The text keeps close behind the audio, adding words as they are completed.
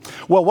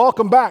Well,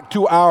 welcome back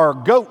to our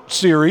GOAT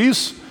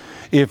series.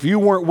 If you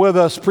weren't with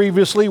us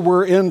previously,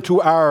 we're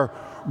into our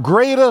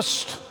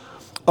greatest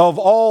of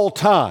all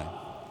time.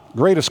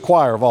 Greatest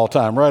choir of all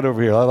time, right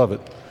over here. I love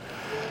it.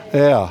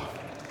 Yeah.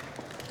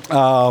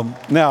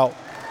 Now,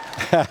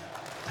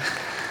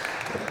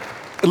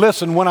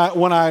 listen,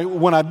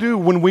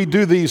 when we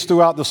do these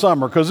throughout the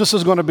summer, because this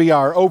is going to be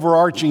our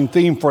overarching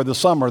theme for the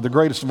summer, the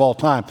greatest of all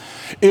time,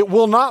 it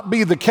will not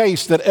be the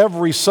case that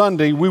every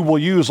Sunday we will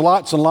use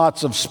lots and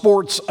lots of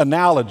sports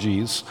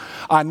analogies.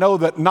 I know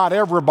that not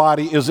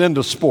everybody is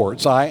into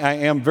sports. I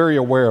am very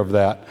aware of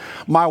that.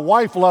 My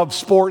wife loves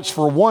sports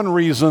for one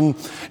reason,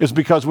 is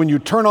because when you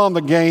turn on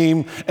the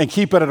game and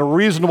keep it at a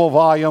reasonable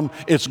volume,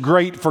 it's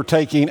great for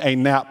taking a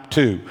nap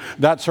too.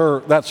 That's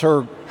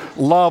her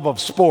love of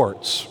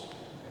sports.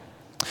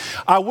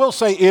 I will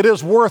say it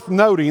is worth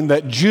noting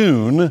that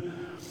June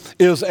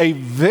is a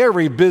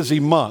very busy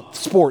month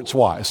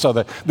sports-wise. So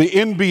the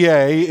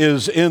NBA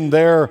is in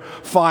their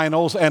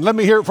finals. And let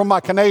me hear it from my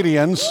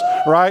Canadians,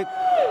 right?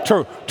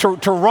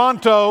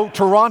 Toronto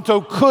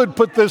could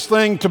put this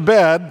thing to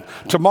bed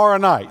tomorrow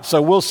night. So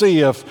we'll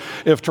see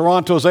if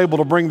Toronto is able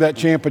to bring that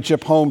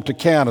championship home to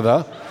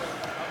Canada.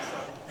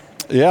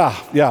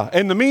 Yeah.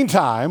 In the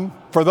meantime,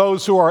 for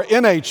those who are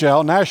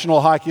NHL, National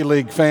Hockey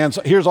League fans,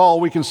 here's all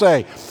we can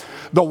say.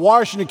 The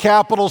Washington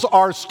Capitals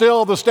are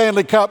still the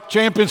Stanley Cup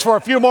champions for a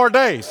few more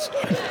days.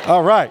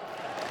 All right.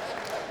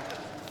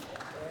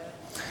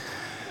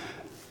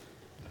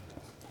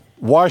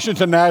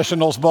 Washington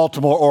Nationals,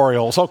 Baltimore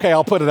Orioles. Okay,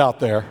 I'll put it out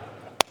there.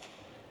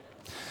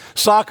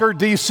 Soccer,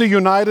 DC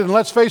United, and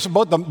let's face it,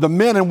 both the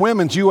men and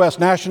women's U.S.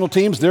 national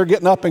teams, they're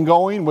getting up and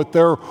going with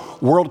their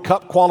World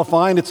Cup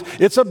qualifying.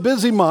 It's a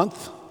busy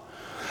month.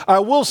 I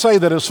will say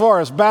that as far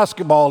as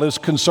basketball is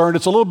concerned,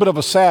 it's a little bit of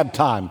a sad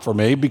time for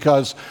me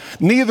because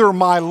neither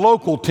my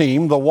local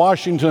team, the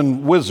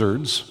Washington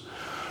Wizards,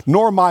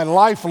 nor my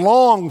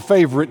lifelong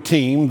favorite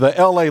team, the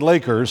LA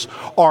Lakers,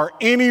 are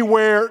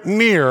anywhere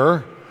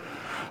near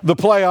the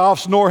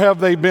playoffs, nor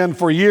have they been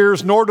for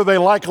years, nor do they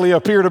likely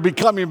appear to be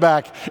coming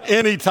back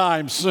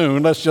anytime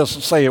soon. Let's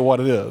just say what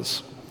it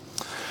is.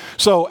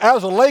 So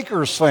as a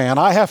Lakers fan,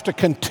 I have to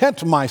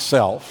content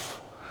myself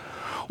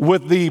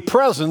with the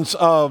presence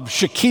of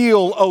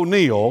Shaquille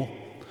O'Neal,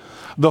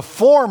 the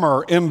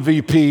former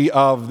MVP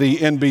of the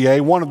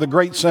NBA, one of the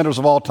great centers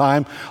of all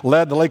time,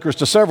 led the Lakers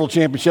to several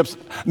championships.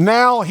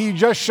 Now he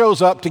just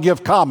shows up to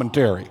give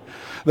commentary.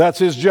 That's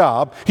his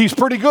job. He's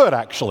pretty good,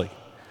 actually,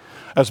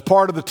 as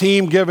part of the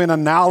team giving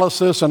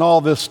analysis and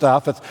all this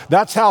stuff.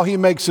 That's how he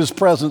makes his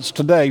presence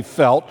today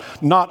felt,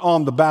 not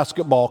on the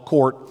basketball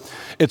court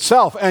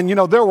itself. And, you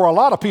know, there were a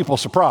lot of people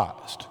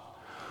surprised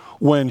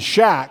when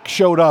Shaq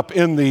showed up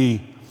in the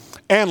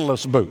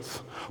analyst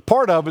booth.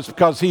 Part of it's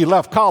because he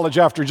left college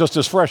after just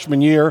his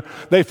freshman year.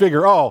 They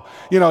figure,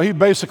 he's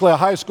basically a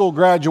high school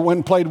graduate, went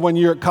and played 1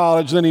 year at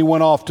college, then he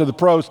went off to the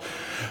pros.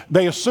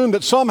 They assume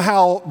that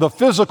somehow the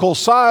physical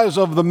size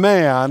of the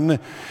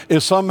man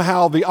is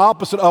somehow the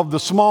opposite of the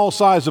small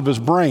size of his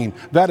brain.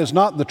 That is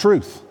not the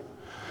truth.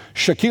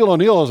 Shaquille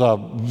O'Neal is a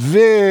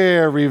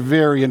very,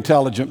 very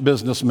intelligent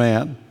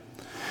businessman.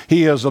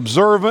 He is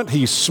observant,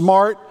 he's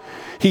smart,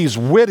 he's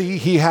witty,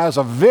 he has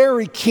a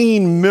very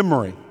keen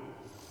memory.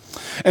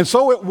 And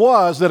so it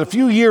was that a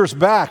few years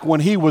back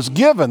when he was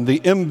given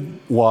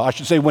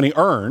when he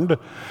earned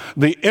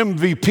the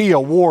MVP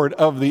award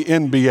of the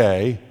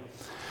NBA,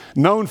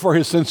 known for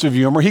his sense of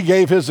humor, he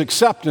gave his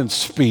acceptance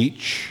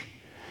speech.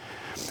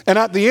 And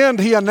at the end,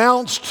 he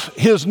announced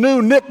his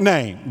new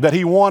nickname that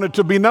he wanted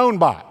to be known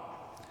by.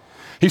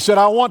 He said,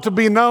 "I want to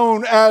be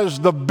known as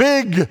the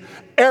Big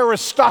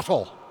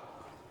Aristotle,"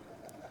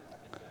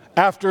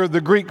 after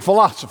the Greek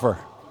philosopher.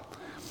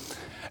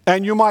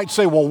 And you might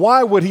say, well,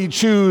 why would he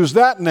choose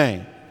that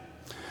name?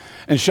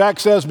 And Shaq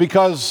says,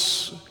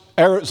 because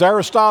it's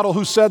Aristotle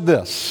who said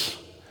this: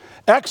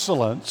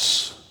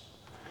 excellence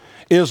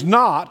is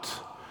not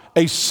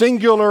a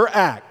singular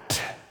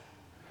act.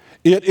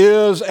 It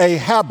is a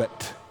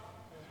habit.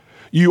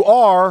 You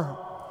are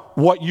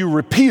what you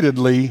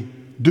repeatedly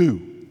do.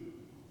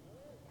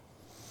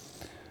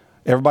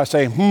 Everybody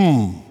say,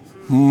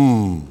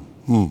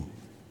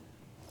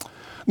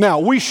 Now,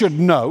 we should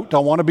note, I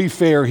want to be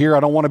fair here,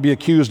 I don't want to be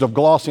accused of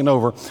glossing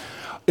over.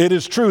 It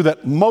is true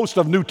that most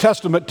of New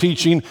Testament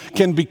teaching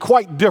can be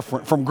quite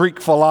different from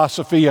Greek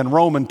philosophy and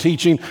Roman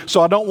teaching,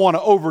 so I don't want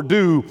to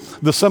overdo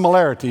the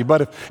similarity.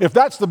 But if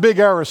that's the big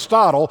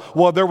Aristotle,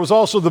 well, there was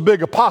also the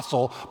big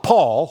apostle,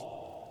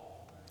 Paul,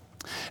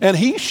 and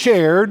he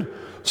shared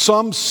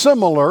some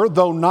similar,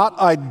 though not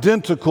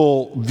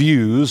identical,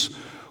 views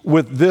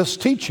with this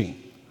teaching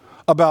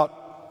about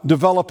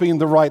developing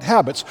the right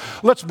habits.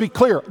 Let's be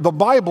clear. The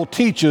Bible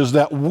teaches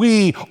that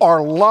we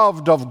are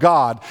loved of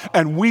God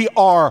and we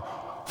are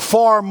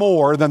far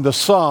more than the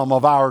sum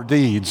of our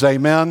deeds.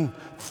 Amen?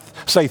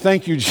 Say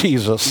thank you,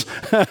 Jesus,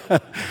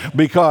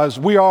 because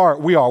we are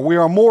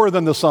more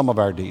than the sum of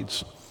our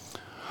deeds.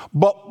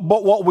 But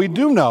what we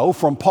do know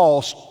from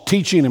Paul's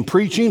teaching and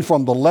preaching,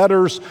 from the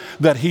letters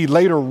that he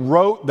later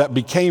wrote that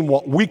became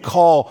what we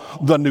call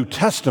the New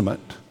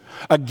Testament,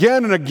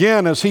 Again and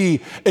again, as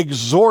he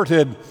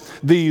exhorted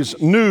these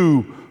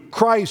new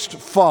Christ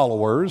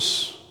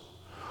followers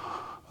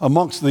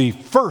amongst the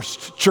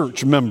first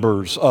church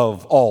members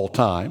of all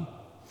time,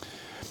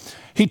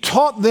 he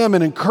taught them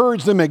and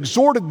encouraged them,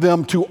 exhorted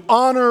them to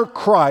honor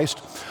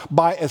Christ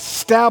by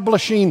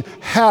establishing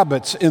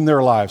habits in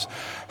their lives.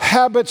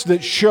 Habits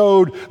that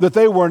showed that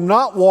they were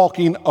not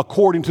walking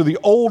according to the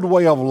old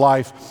way of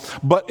life,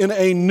 but in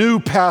a new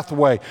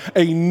pathway,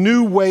 a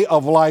new way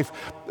of life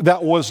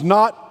that was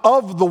not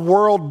of the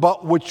world,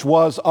 but which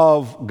was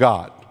of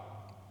God.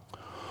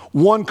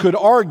 One could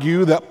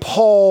argue that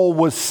Paul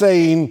was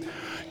saying,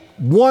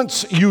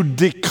 once you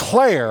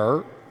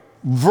declare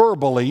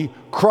verbally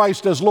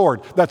Christ as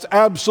Lord, that's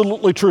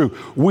absolutely true.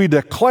 We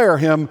declare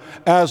him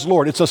as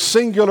Lord. It's a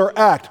singular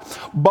act,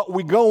 but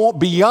we go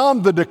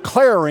beyond the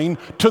declaring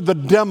to the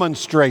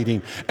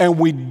demonstrating, and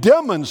we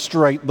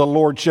demonstrate the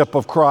lordship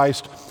of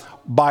Christ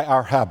by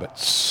our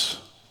habits,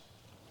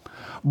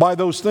 by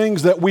those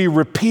things that we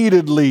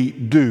repeatedly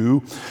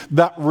do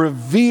that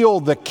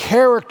reveal the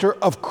character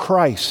of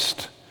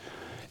Christ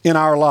in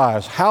our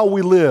lives, how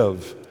we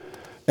live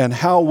and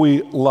how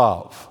we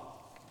love.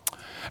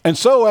 And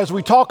so as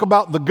we talk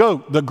about the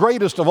GOAT, the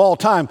greatest of all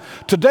time,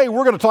 today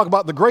we're going to talk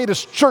about the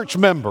greatest church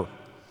member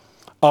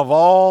of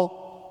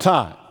all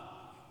time.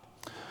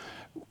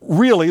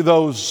 Really,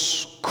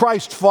 those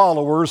Christ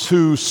followers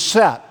who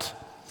set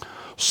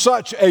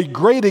such a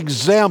great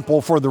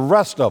example for the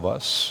rest of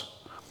us,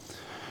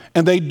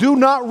 and they do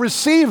not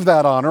receive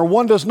that honor.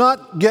 One does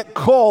not get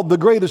called the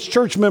greatest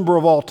church member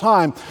of all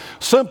time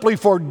simply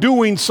for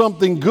doing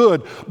something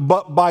good,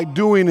 but by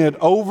doing it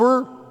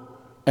over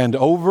and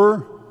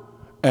over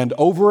and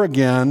over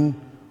again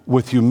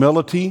with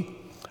humility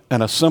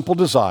and a simple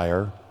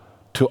desire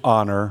to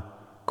honor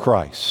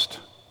Christ.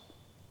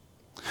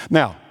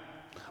 Now,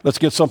 let's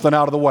get something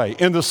out of the way.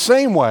 In the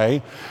same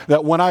way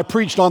that when I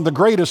preached on the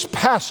greatest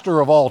pastor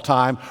of all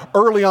time,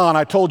 early on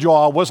I told you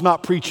all I was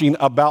not preaching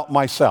about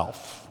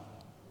myself.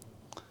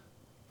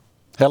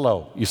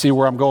 Hello, you see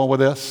where I'm going with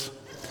this?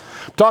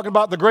 I'm talking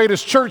about the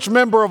greatest church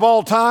member of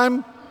all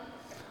time.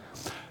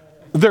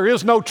 There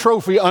is no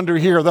trophy under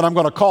here that I'm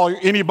going to call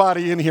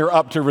anybody in here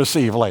up to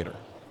receive later.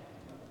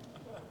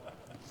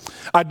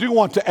 I do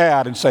want to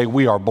add and say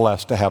we are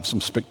blessed to have some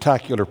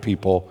spectacular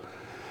people.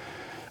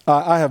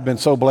 I have been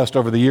so blessed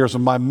over the years of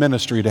my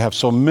ministry to have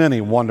so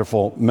many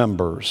wonderful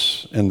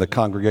members in the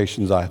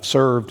congregations I have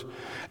served,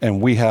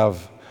 and we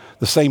have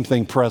the same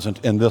thing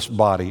present in this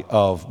body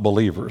of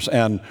believers.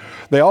 And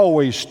they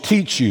always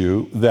teach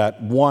you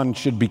that one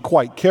should be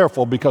quite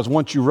careful, because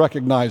once you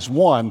recognize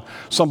one,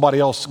 somebody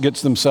else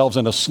gets themselves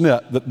in a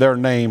snit that their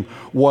name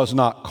was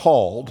not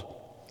called.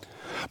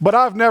 But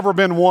I've never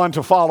been one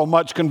to follow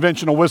much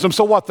conventional wisdom,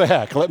 so what the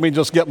heck? Let me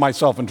just get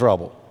myself in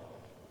trouble.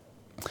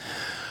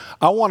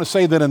 I want to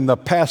say that in the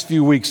past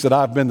few weeks that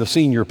I've been the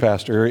senior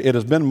pastor, it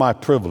has been my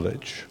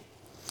privilege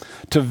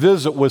to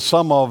visit with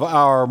some of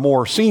our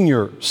more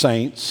senior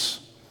saints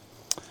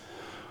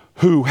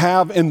who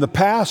have in the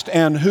past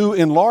and who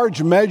in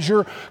large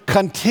measure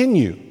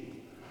continue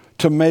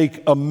to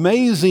make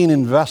amazing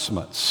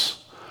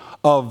investments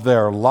of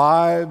their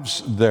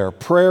lives, their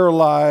prayer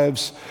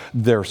lives,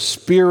 their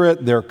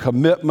spirit, their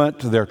commitment,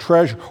 their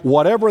treasure,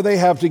 whatever they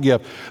have to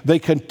give. They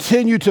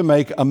continue to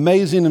make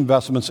amazing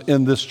investments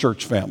in this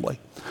church family.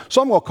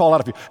 So I'm going to call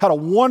out a few. Had a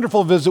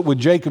wonderful visit with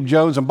Jacob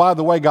Jones, and by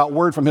the way, got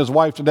word from his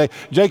wife today.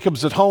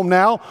 Jacob's at home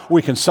now.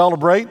 We can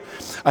celebrate.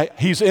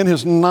 He's in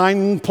his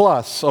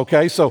 9+,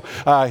 okay? So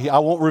I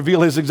won't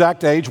reveal his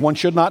exact age. One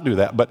should not do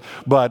that.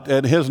 But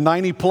at his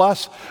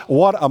 90+,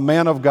 what a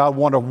man of God,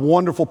 what a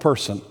wonderful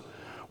person.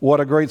 What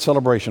a great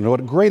celebration. What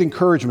a great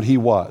encouragement he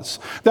was.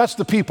 That's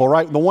the people,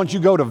 right? The ones you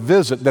go to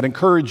visit that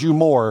encourage you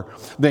more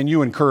than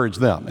you encourage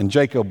them. And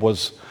Jacob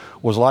was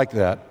like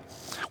that.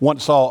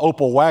 Once saw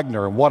Opal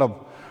Wagner, and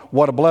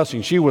what a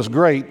blessing. She was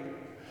great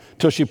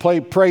till she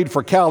prayed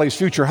for Callie's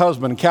future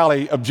husband.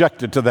 Callie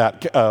objected to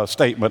that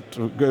statement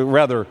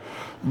rather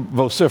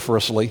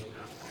vociferously.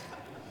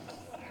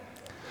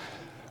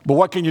 But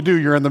what can you do?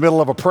 You're in the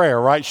middle of a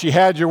prayer, right? She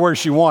had you where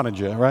she wanted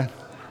you, right?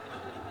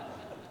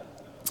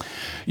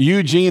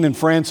 Eugene and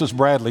Frances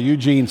Bradley.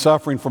 Eugene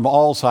suffering from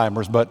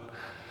Alzheimer's, but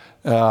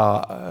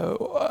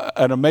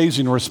an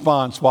amazing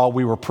response while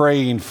we were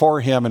praying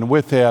for him and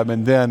with him,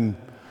 and then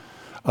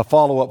a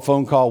follow-up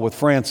phone call with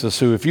Frances,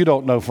 who, if you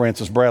don't know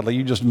Frances Bradley,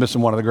 you're just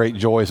missing one of the great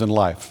joys in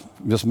life.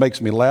 It just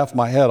makes me laugh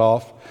my head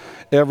off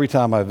every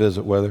time I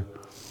visit with her.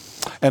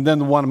 And then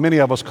the one many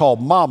of us call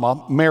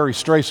Mama, Mary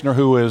Strassner,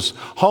 who is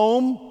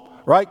home,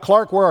 right?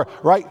 Clark, where,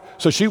 right?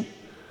 So she's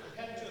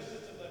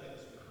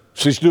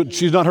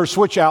done her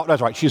switch out.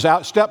 That's right. She's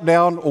out, stepped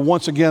down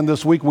once again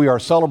this week. We are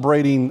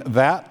celebrating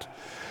that,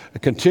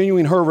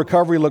 continuing her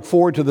recovery. Look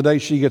forward to the day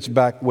she gets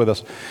back with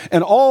us.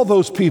 And all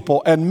those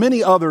people and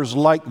many others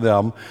like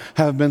them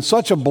have been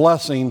such a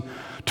blessing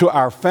to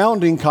our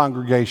founding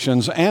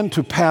congregations and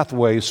to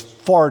Pathways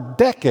for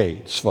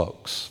decades,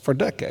 folks, for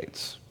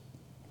decades.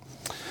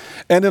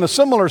 And in a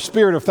similar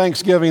spirit of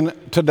thanksgiving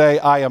today,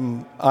 I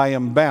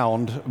am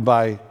bound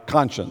by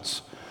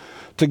conscience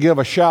to give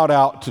a shout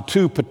out to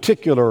two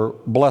particular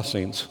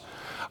blessings.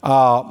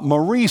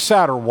 Marie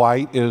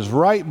Satterwhite is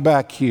right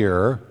back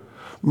here.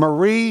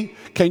 Marie,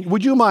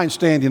 would you mind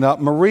standing up?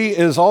 Marie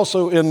is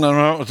also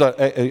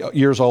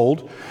years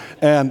old.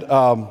 And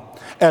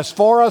as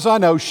far as I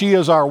know, she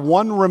is our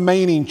one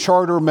remaining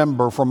charter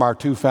member from our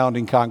two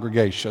founding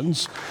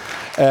congregations.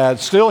 And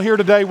still here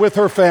today with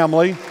her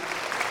family.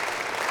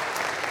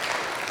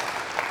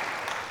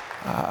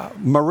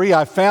 Marie,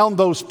 I found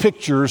those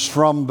pictures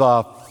from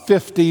the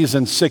 50s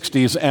and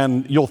 60s,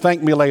 and you'll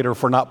thank me later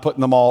for not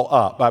putting them all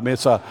up. I mean,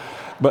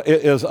 but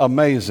it is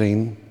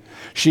amazing.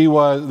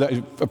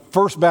 The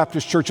First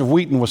Baptist Church of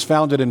Wheaton was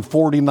founded in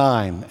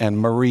 1949, and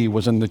Marie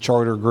was in the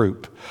charter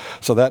group.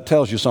 So that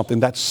tells you something.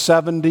 That's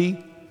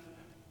 70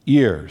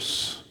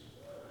 years.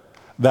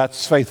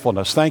 That's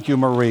faithfulness. Thank you,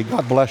 Marie.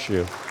 God bless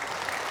you.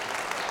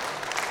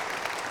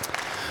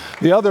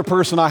 The other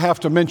person I have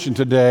to mention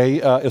today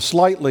is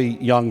slightly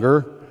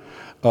younger,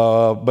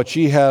 but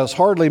she has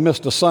hardly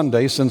missed a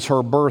Sunday since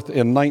her birth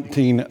in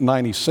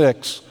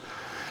 1996.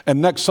 And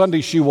next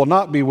Sunday she will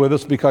not be with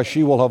us because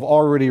she will have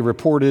already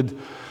reported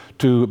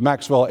to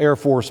Maxwell Air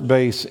Force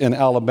Base in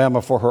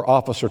Alabama for her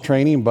officer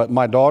training. But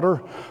my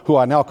daughter, who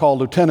I now call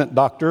Lieutenant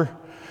Doctor,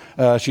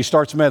 she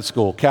starts med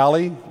school.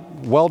 Callie,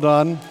 well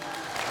done.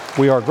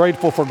 We are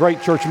grateful for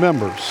great church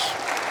members.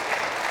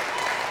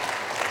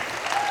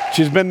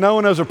 She's been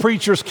known as a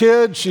preacher's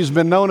kid, she's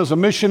been known as a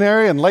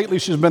missionary, and lately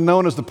she's been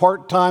known as the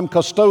part-time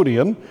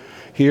custodian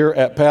here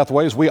at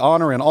Pathways. We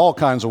honor in all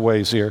kinds of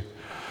ways here.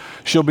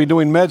 She'll be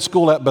doing med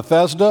school at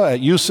Bethesda, at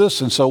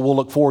USIS, and so we'll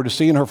look forward to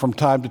seeing her from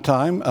time to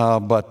time.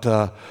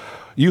 But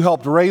you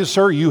helped raise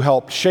her, you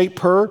helped shape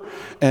her,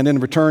 and in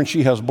return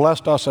she has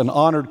blessed us and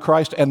honored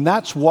Christ, and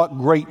that's what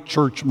great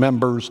church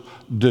members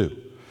do.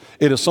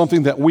 It is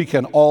something that we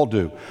can all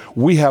do.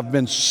 We have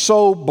been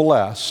so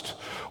blessed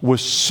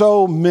with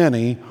so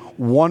many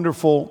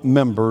wonderful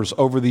members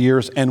over the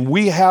years, and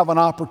we have an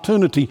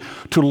opportunity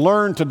to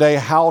learn today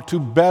how to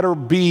better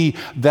be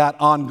that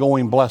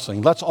ongoing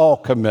blessing. Let's all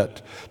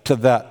commit to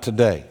that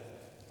today.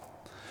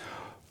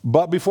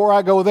 But before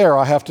I go there,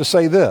 I have to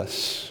say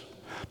this.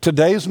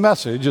 Today's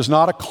message is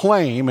not a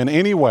claim in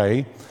any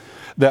way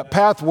that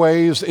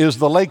Pathways is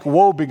the Lake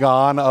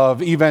Wobegon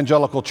of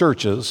evangelical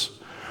churches,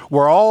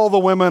 where all the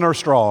women are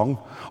strong,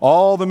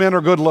 all the men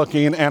are good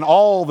looking, and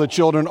all the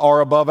children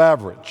are above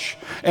average,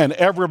 and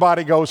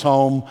everybody goes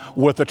home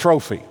with a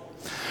trophy.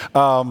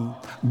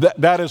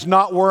 That is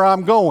not where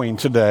I'm going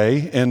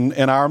today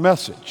in our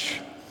message.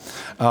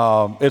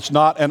 It's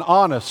not an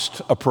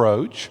honest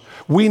approach.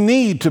 We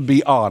need to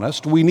be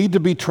honest. We need to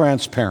be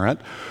transparent.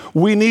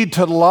 We need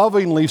to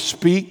lovingly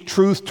speak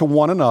truth to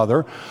one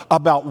another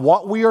about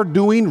what we are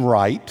doing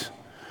right,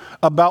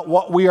 about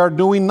what we are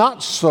doing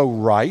not so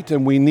right,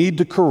 and we need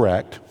to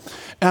correct,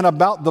 and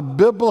about the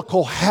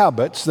biblical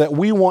habits that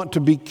we want to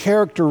be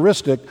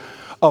characteristic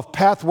of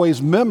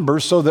Pathways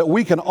members so that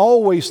we can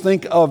always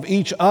think of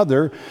each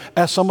other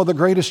as some of the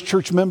greatest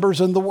church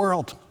members in the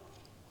world,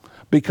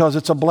 because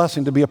it's a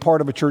blessing to be a part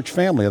of a church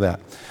family of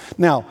that.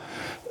 Now,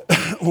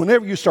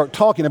 whenever you start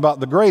talking about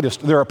the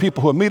greatest, there are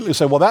people who immediately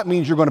say, well, that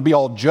means you're going to be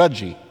all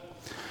judgy.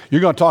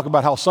 You're going to talk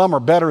about how some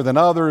are better than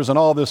others and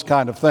all this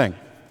kind of thing.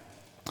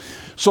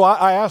 So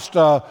I asked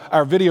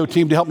our video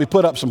team to help me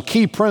put up some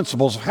key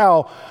principles of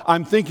how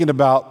I'm thinking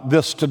about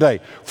this today.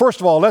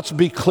 First of all, let's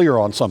be clear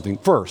on something.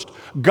 First,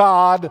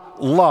 God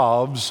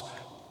loves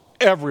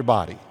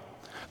everybody.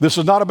 This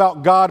is not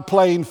about God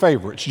playing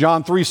favorites.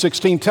 John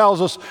 3:16 tells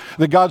us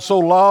that God so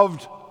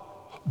loved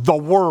the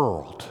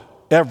world,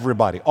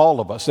 everybody, all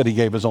of us, that he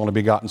gave his only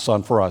begotten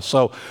son for us.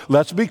 So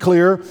let's be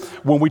clear.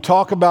 When we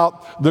talk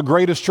about the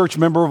greatest church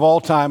member of all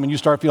time and you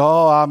start feeling,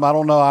 I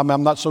don't know,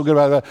 I'm not so good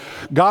about that.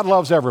 God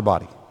loves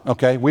everybody,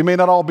 okay? We may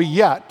not all be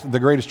yet the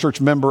greatest church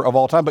member of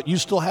all time, but you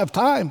still have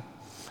time.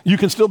 You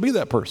can still be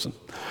that person.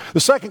 The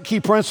second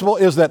key principle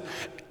is that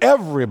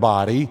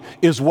everybody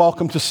is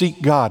welcome to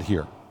seek God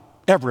here.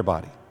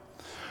 Everybody.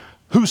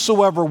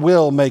 Whosoever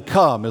will may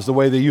come is the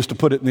way they used to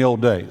put it in the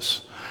old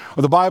days.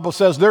 The Bible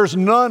says there's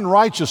none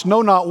righteous,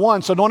 no, not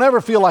one. So don't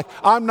ever feel like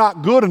I'm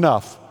not good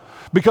enough,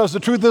 because the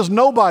truth is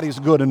nobody's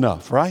good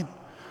enough, right?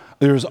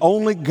 There's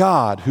only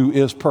God who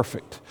is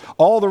perfect.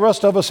 All the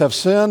rest of us have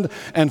sinned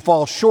and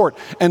fall short.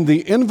 And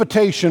the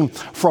invitation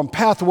from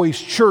Pathways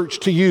Church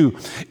to you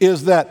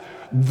is that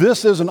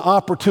this is an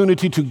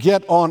opportunity to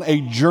get on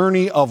a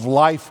journey of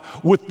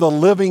life with the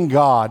living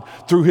God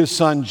through his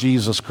son,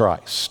 Jesus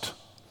Christ,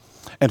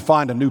 and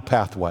find a new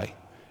pathway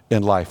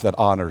in life that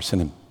honors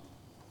him.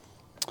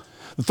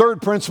 The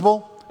third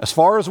principle, as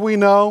far as we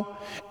know,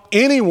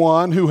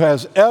 anyone who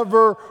has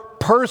ever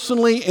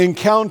personally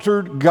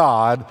encountered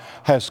God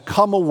has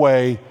come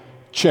away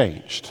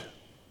changed.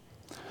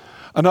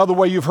 Another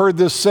way you've heard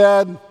this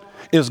said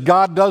is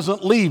God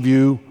doesn't leave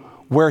you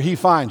where he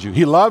finds you.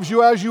 He loves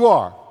you as you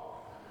are,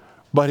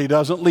 but he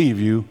doesn't leave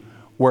you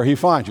where he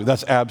finds you.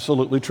 That's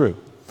absolutely true.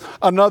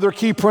 Another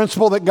key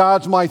principle that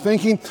guides my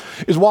thinking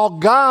is while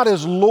God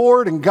is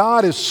Lord and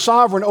God is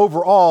sovereign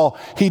over all,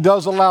 he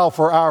does allow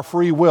for our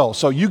free will.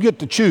 So you get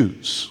to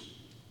choose.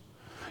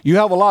 You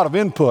have a lot of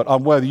input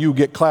on whether you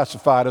get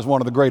classified as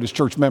one of the greatest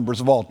church members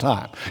of all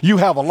time. You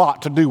have a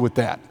lot to do with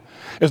that.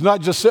 It's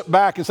not just sit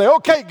back and say,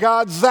 okay,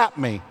 God, zap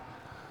me.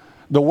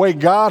 The way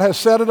God has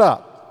set it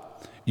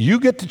up, you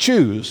get to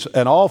choose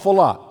an awful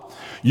lot.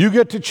 You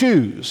get to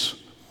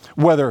choose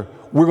whether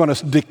we're going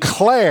to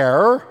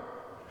declare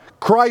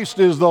Christ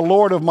is the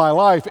Lord of my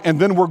life, and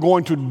then we're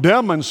going to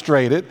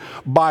demonstrate it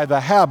by the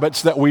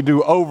habits that we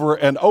do over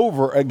and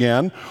over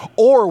again,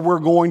 or we're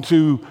going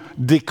to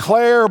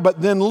declare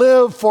but then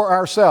live for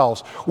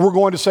ourselves. We're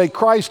going to say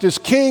Christ is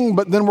king,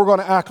 but then we're going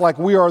to act like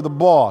we are the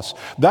boss.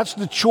 That's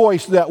the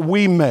choice that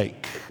we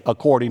make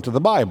according to the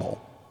Bible.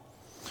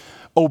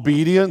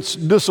 Obedience,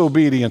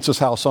 disobedience is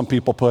how some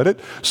people put it.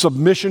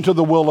 Submission to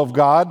the will of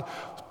God,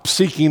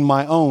 seeking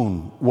my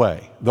own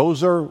way.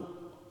 Those are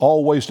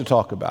all ways to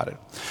talk about it.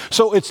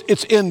 So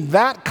it's in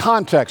that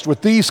context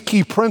with these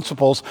key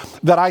principles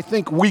that I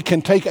think we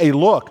can take a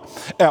look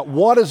at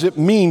what does it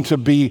mean to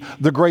be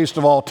the greatest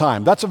of all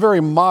time. That's a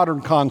very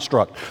modern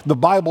construct. The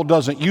Bible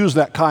doesn't use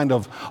that kind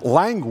of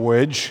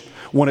language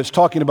when it's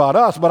talking about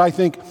us, but I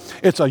think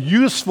it's a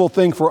useful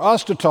thing for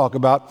us to talk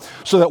about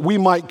so that we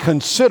might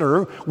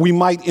consider, we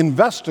might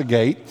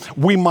investigate,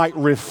 we might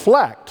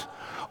reflect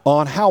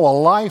on how a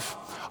life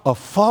of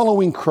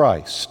following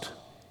Christ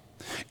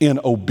in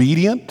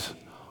obedient,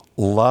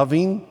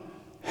 loving,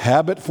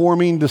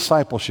 habit-forming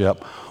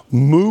discipleship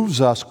moves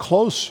us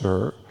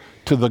closer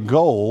to the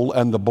goal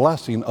and the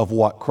blessing of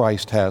what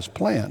Christ has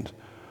planned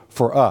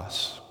for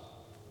us.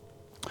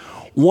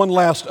 One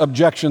last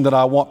objection that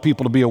I want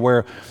people to be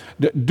aware,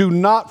 do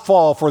not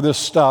fall for this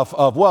stuff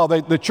of, well,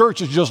 the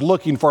church is just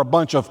looking for a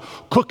bunch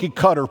of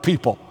cookie-cutter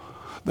people.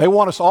 They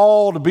want us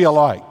all to be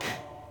alike.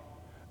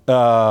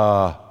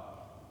 No.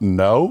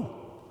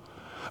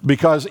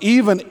 Because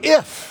even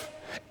if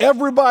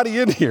everybody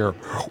in here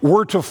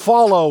were to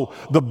follow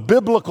the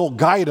biblical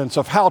guidance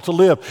of how to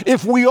live,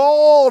 if we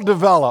all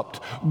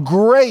developed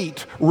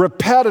great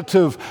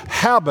repetitive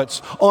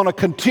habits on a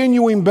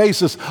continuing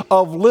basis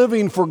of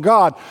living for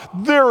God,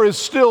 there is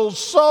still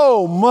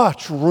so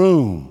much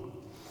room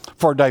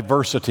for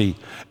diversity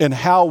in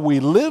how we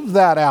live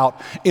that out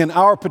in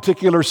our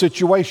particular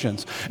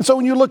situations. And so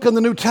when you look in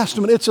the New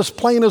Testament, it's as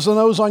plain as the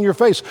nose on your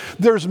face.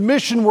 There's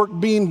mission work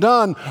being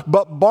done,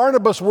 but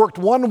Barnabas worked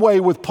one way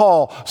with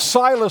Paul.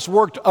 Silas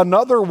worked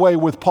another way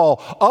with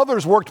Paul.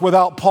 Others worked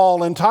without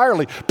Paul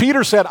entirely.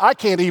 Peter said, I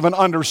can't even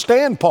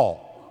understand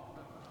Paul.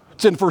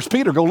 It's in 1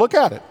 Peter. Go look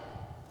at it.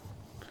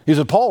 He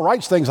said, Paul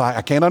writes things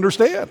I can't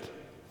understand.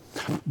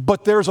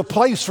 But there's a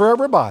place for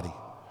everybody.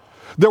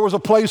 There was a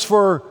place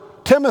for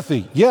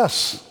Timothy,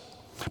 yes,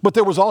 but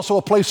there was also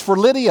a place for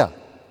Lydia.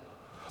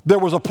 There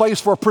was a place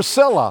for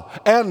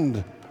Priscilla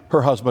and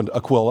her husband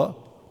Aquila.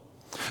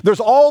 There's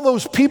all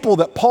those people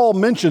that Paul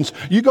mentions.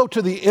 You go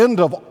to the end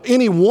of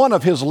any one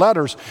of his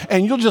letters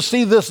and you'll just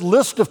see this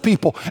list of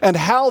people and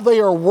how they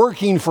are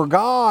working for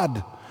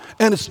God.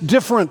 And it's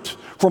different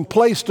from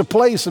place to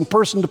place and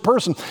person to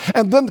person.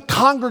 And then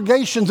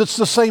congregations, it's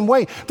the same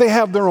way. They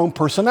have their own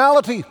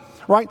personality.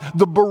 Right?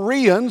 The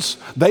Bereans,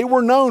 they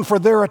were known for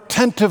their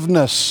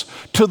attentiveness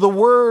to the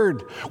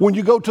Word. When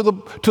you go to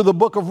the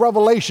book of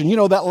Revelation, you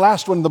know, that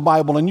last one in the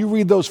Bible, and you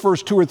read those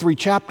first 2 or 3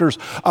 chapters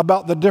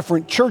about the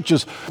different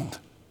churches,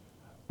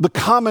 the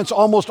comments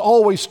almost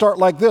always start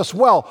like this.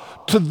 Well,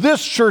 to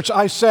this church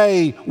I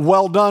say,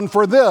 well done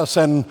for this,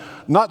 and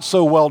not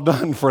so well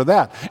done for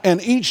that.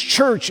 And each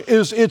church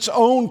is its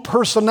own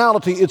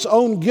personality, its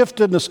own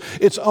giftedness,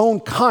 its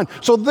own kind.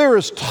 So there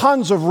is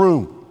tons of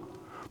room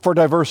for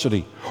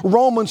diversity.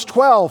 Romans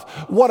 12,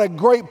 what a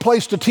great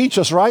place to teach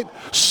us, right?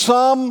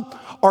 Some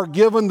are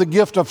given the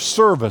gift of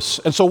service.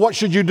 And so what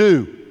should you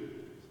do?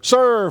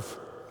 Serve.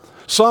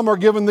 Some are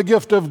given the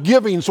gift of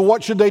giving. So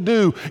what should they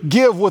do?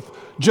 Give with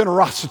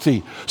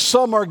generosity.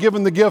 Some are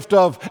given the gift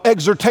of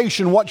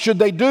exhortation. What should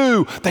they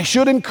do? They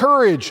should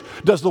encourage.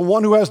 Does the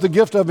one who has the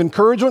gift of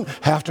encouragement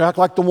have to act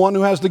like the one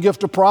who has the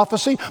gift of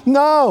prophecy?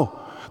 No.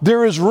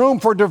 There is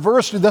room for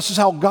diversity. This is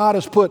how God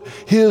has put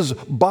his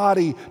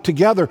body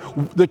together.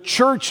 The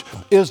church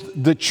is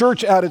the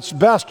church at its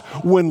best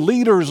when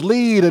leaders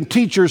lead and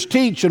teachers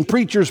teach and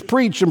preachers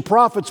preach and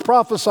prophets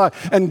prophesy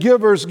and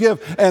givers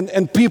give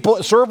and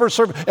people servers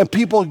serve and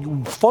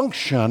people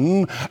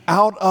function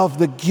out of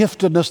the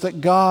giftedness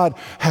that God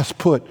has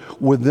put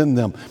within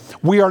them.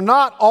 We are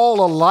not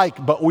all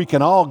alike, but we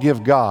can all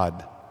give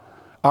God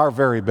our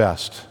very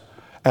best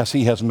as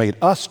he has made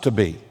us to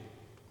be.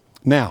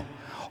 Now,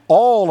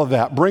 all of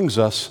that brings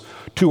us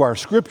to our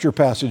scripture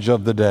passage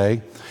of the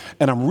day,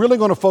 and I'm really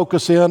going to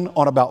focus in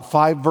on about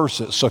 5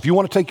 verses. So if you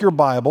want to take your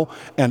Bible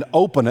and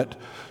open it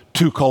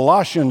to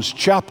Colossians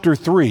chapter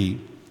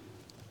 3,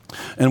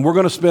 and we're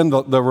going to spend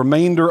the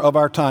remainder of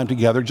our time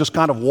together just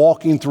kind of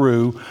walking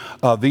through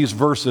these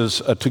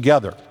verses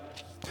together,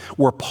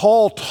 where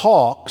Paul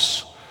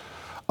talks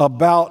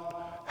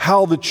about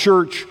how the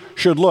church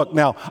should look.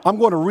 Now, I'm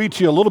going to read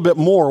to you a little bit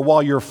more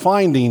while you're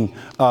finding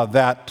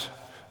that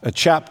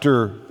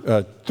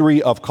chapter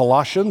 3 of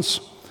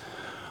Colossians.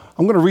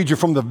 I'm going to read you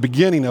from the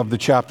beginning of the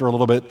chapter a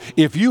little bit.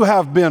 If you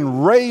have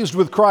been raised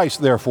with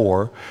Christ,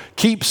 therefore,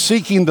 keep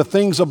seeking the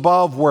things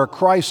above where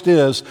Christ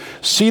is,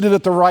 seated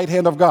at the right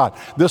hand of God.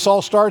 This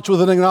all starts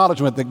with an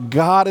acknowledgement that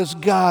God is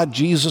God.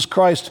 Jesus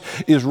Christ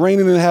is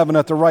reigning in heaven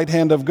at the right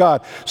hand of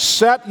God.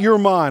 Set your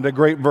mind, a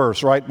great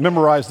verse, right?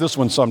 Memorize this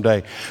one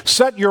someday.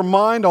 Set your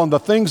mind on the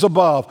things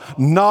above,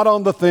 not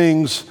on the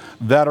things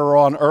that are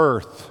on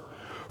earth.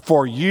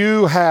 For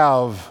you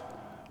have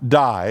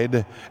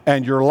died,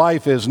 and your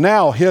life is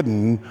now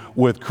hidden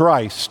with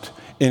Christ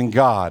in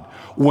God.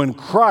 When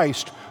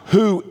Christ,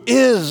 who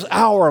is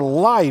our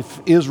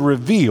life, is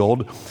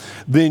revealed,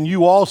 then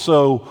you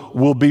also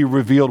will be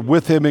revealed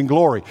with him in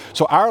glory.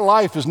 So our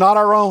life is not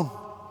our own.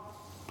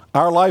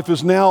 Our life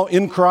is now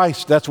in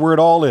Christ. That's where it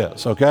all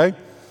is, okay?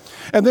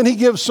 And then he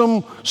gives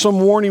some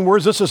warning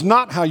words. This is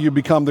not how you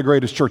become the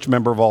greatest church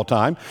member of all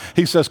time.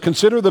 He says,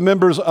 consider the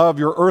members of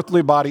your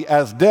earthly body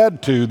as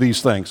dead to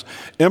these things: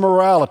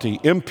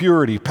 immorality,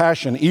 impurity,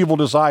 passion, evil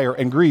desire,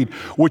 and greed,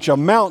 which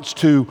amounts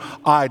to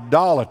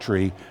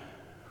idolatry.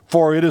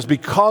 For it is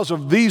because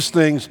of these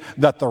things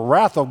that the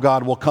wrath of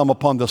God will come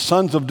upon the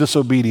sons of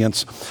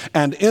disobedience.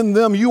 And in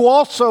them you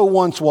also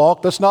once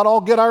walked. Let's not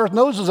all get our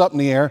noses up in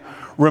the air.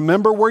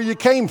 Remember where you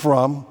came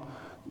from.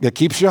 It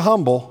keeps you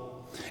humble.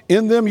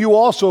 In them you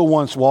also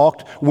once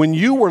walked when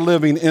you were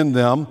living in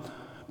them.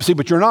 See,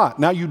 but you're not.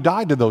 Now you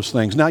died to those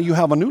things. Now you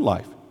have a new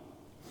life.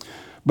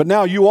 But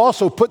now you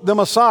also put them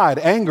aside: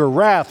 anger,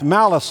 wrath,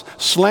 malice,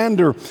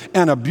 slander,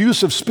 and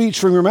abusive speech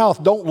from your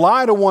mouth. Don't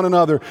lie to one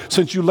another,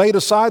 since you laid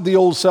aside the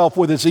old self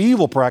with its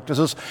evil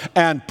practices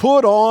and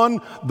put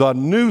on the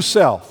new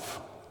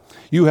self.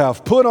 You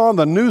have put on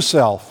the new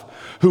self,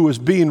 who is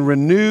being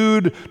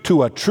renewed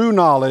to a true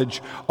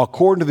knowledge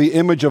according to the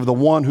image of the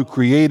one who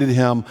created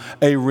him,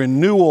 a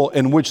renewal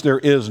in which there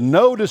is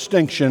no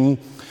distinction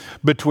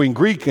between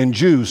Greek and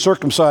Jew,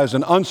 circumcised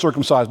and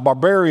uncircumcised,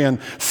 barbarian,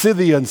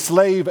 Scythian,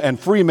 slave and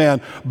free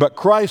man, but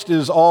Christ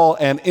is all,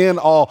 and in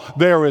all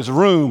there is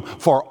room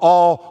for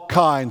all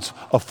kinds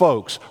of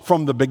folks,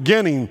 from the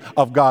beginning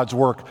of God's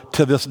work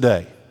to this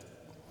day.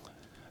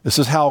 This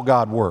is how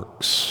God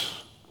works.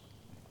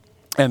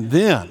 And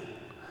then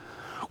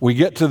we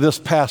get to this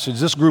passage,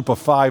 this group of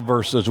 5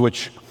 verses,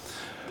 which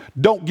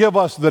don't give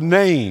us the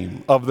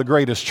name of the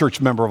greatest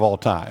church member of all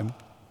time.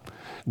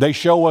 They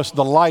show us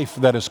the life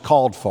that is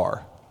called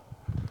for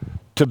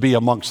to be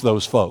amongst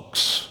those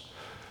folks.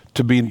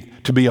 To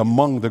be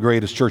among the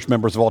greatest church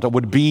members of all time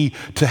would be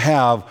to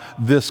have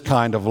this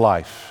kind of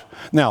life.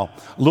 Now,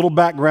 a little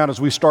background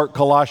as we start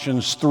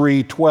Colossians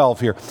 3:12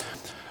 here.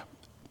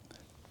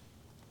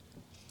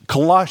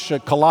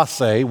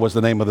 Colossae was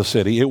the name of the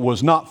city. It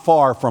was not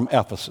far from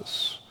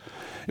Ephesus.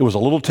 It was a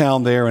little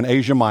town there in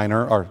Asia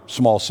Minor, or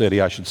small city,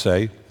 I should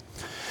say.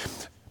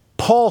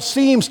 Paul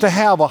seems to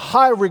have a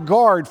high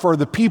regard for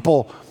the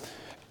people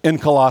in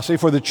Colossae,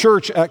 for the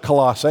church at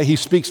Colossae. He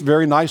speaks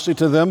very nicely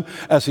to them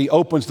as he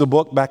opens the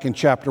book back in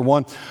chapter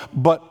 1.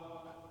 But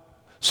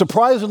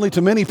surprisingly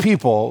to many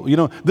people,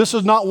 this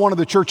is not one of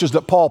the churches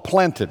that Paul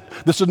planted.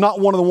 This is not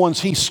one of the ones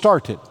he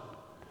started.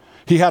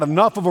 He had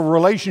enough of a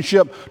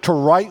relationship to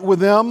write with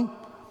them,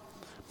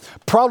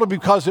 probably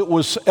because it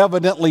was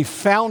evidently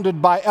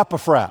founded by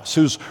Epaphras,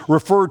 who's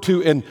referred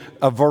to in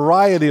a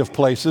variety of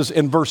places.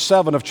 In verse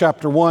 7 of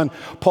chapter 1,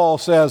 Paul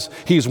says,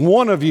 he's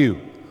one of you,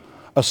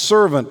 a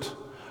servant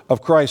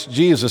of Christ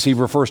Jesus. He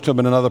refers to him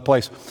in another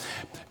place.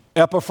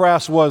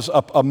 Epaphras was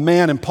a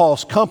man in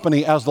Paul's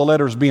company as the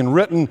letter is being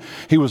written.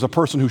 He was a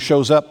person who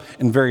shows up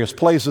in various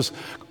places,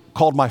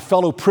 called my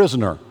fellow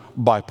prisoner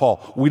by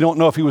Paul. We don't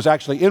know if he was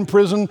actually in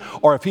prison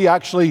or if he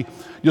actually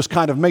just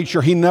kind of made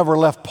sure he never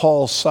left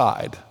Paul's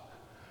side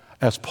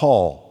as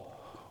Paul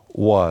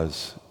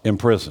was in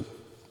prison.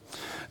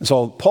 And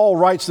so Paul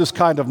writes this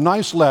kind of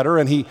nice letter,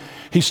 and he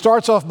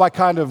starts off by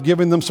kind of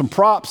giving them some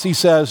props. He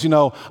says,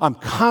 I'm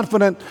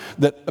confident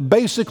that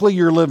basically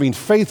you're living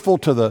faithful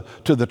to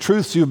the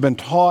truths you've been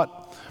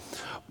taught.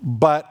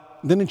 But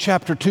then in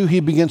chapter 2,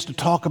 he begins to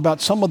talk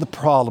about some of the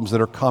problems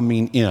that are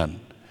coming in.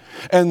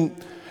 And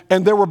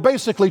there were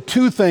basically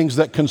 2 things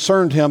that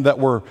concerned him that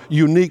were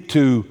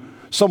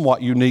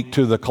somewhat unique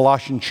to the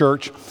Colossian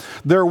church.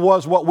 There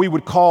was what we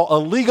would call a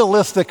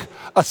legalistic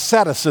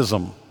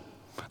asceticism.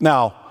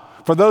 Now,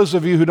 for those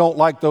of you who don't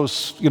like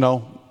those,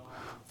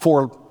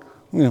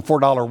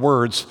 $4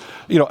 words,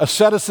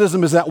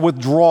 asceticism is that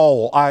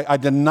withdrawal. I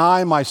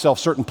deny myself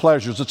certain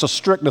pleasures. It's a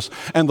strictness.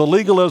 And the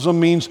legalism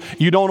means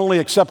you don't only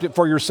accept it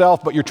for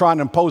yourself, but you're trying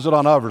to impose it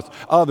on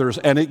others,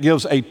 and it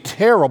gives a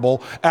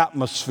terrible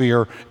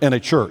atmosphere in a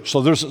church.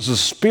 So there's a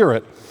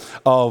spirit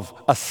of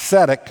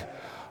ascetic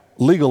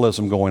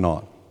legalism going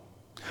on.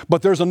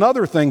 But there's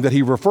another thing that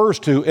he refers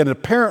to, and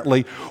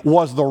apparently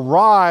was the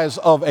rise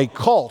of a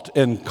cult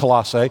in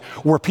Colossae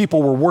where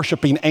people were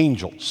worshiping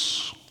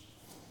angels.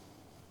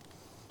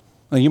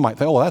 Now you might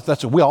think,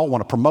 that's we all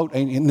want to promote.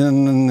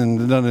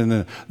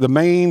 No. The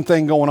main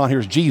thing going on here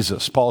is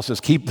Jesus. Paul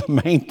says, keep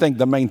the main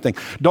thing.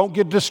 Don't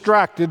get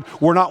distracted.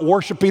 We're not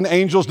worshiping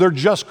angels. They're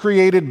just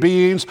created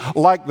beings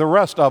like the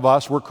rest of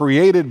us. We're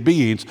created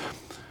beings.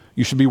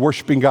 You should be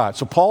worshiping God.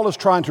 So Paul is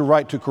trying to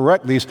write to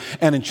correct these.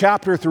 And in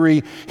chapter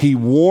 3, he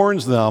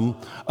warns them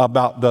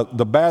about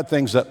the bad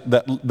things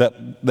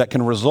that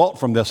can result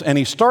from this. And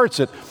he starts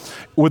it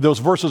with those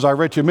verses I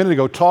read to you a minute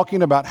ago,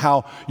 talking about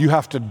how you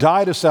have to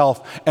die to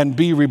self and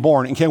be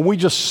reborn. And can we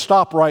just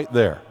stop right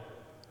there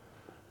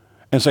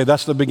and say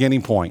that's the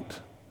beginning point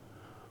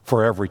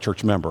for every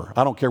church member?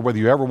 I don't care whether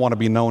you ever want to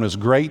be known as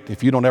great,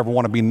 if you don't ever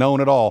want to be known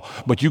at all,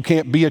 but you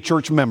can't be a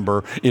church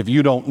member if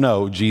you don't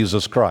know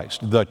Jesus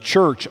Christ. The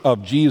church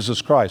of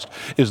Jesus Christ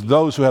is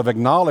those who have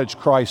acknowledged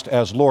Christ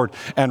as Lord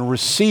and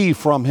receive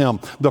from Him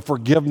the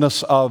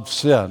forgiveness of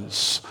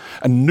sins.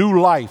 A new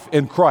life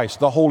in Christ.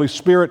 The Holy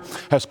Spirit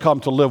has come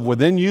to live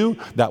within you.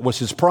 That was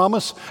His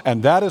promise,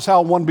 and that is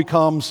how one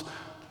becomes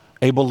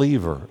a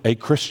believer, a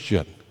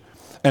Christian.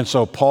 And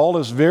so Paul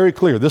is very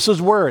clear. This is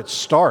where it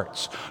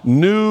starts.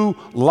 New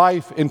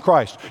life in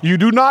Christ. You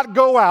do not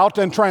go out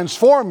and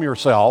transform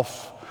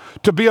yourself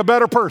to be a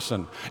better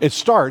person. It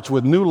starts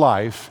with new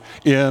life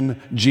in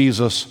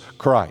Jesus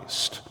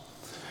Christ.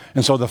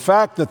 And so the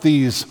fact that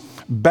these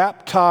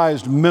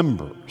baptized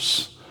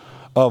members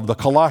of the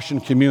Colossian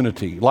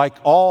community, like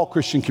all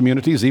Christian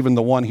communities, even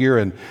the one here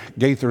in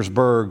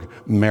Gaithersburg,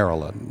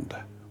 Maryland,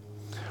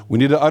 we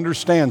need to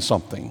understand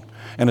something.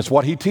 And it's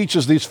what he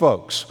teaches these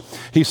folks.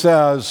 He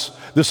says,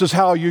 this is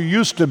how you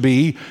used to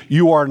be.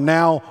 You are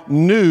now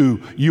new.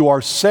 You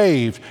are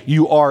saved.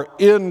 You are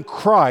in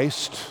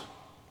Christ.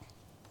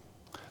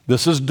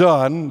 This is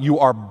done. You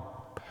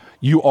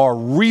are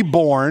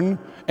reborn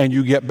and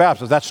you get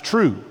baptized. That's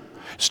true.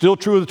 Still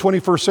true of the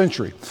 21st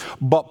century.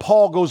 But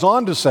Paul goes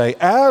on to say,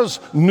 as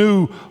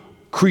new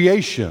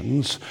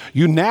creations,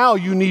 you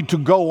need to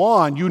go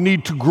on, you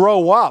need to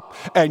grow up,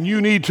 and you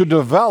need to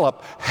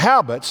develop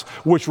habits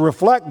which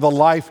reflect the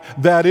life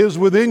that is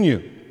within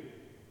you.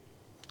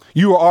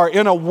 You are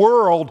in a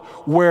world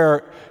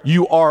where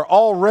you are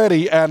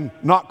already and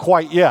not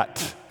quite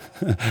yet.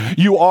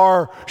 You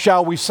are,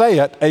 shall we say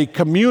it, a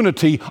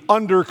community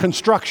under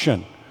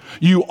construction.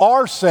 You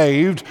are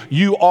saved,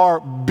 you are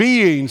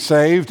being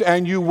saved,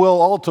 and you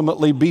will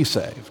ultimately be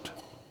saved.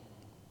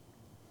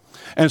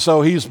 And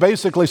so he's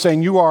basically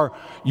saying you are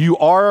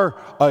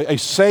a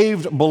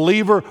saved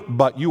believer,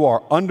 but you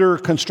are under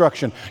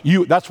construction.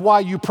 That's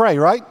why you pray,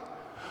 right?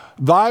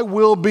 Thy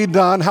will be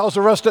done. How's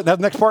the rest of that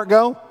next part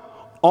go?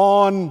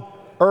 On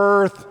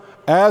earth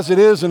as it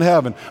is in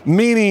heaven.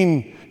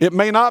 Meaning it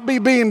may not be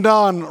being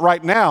done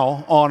right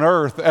now on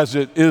earth as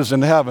it is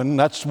in heaven.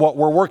 That's what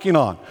we're working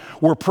on.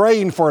 We're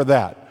praying for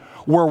that.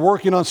 We're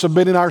working on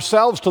submitting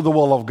ourselves to the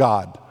will of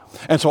God.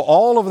 And so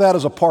all of that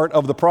is a part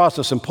of the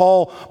process, and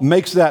Paul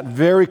makes that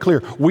very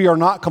clear. We are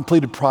not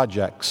completed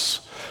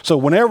projects. So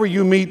whenever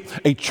you meet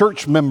a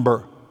church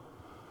member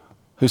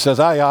who says,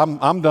 hey,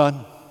 I'm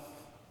done.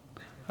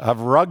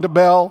 I've rung the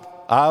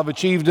bell. I've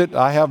achieved it.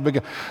 I have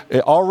begun.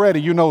 Already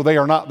you know they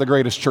are not the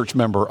greatest church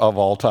member of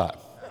all time.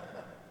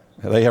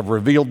 They have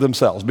revealed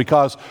themselves,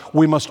 because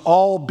we must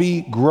all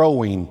be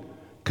growing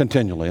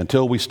continually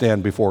until we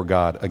stand before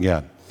God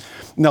again.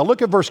 Now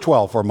look at verse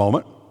 12 for a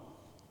moment.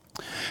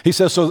 He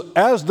says, so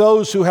as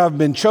those who have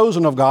been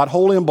chosen of God,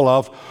 holy and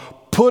beloved,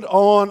 put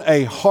on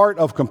a heart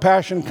of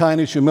compassion,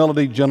 kindness,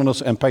 humility,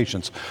 gentleness, and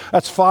patience.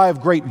 That's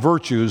 5 great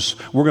virtues.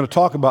 We're going to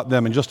talk about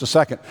them in just a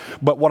second.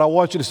 But what I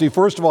want you to see,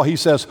 first of all, he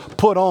says,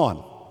 put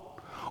on,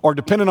 or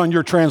depending on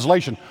your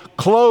translation,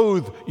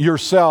 clothe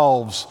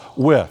yourselves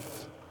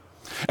with.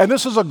 And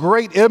this is a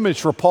great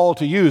image for Paul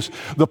to use,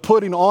 the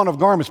putting on of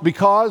garments,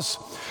 because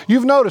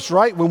you've noticed,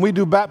 right, when we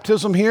do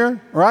baptism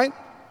here, right?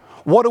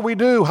 What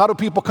do? How do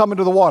people come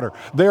into the water?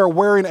 They are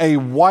wearing a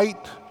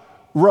white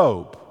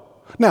robe.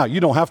 Now,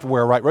 you don't have to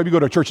wear a white robe. You go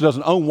to a church that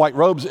doesn't own white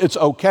robes, it's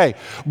okay.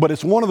 But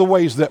it's one of the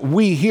ways that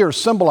we here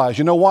symbolize,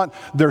 you know what?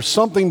 There's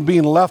something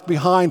being left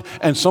behind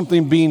and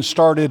something being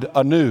started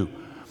anew.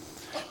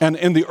 And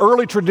in the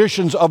early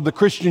traditions of the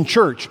Christian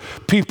church,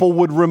 people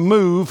would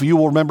remove, you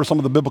will remember some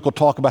of the biblical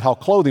talk about how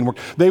clothing worked,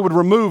 they would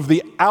remove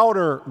the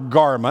outer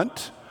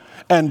garment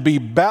and be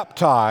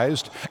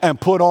baptized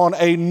and put on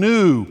a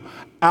new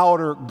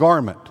outer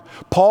garment.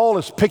 Paul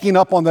is picking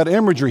up on that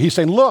imagery. He's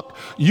saying, look,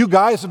 you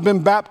guys have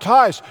been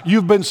baptized.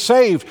 You've been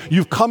saved.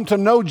 You've come to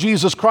know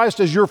Jesus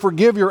Christ as your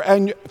forgiver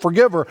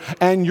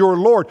and your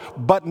Lord.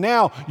 But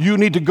now you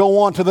need to go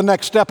on to the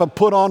next step and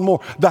put on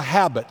more, the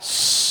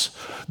habits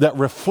that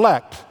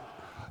reflect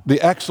the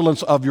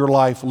excellence of your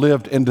life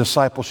lived in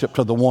discipleship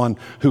to the one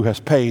who has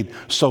paid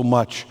so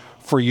much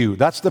for you.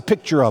 That's the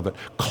picture of it.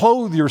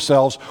 Clothe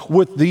yourselves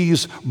with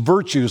these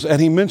virtues.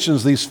 And he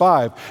mentions these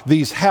 5,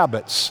 these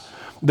habits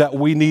that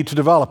we need to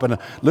develop. And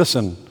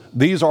listen,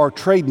 these are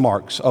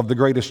trademarks of the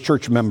greatest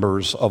church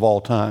members of all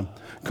time: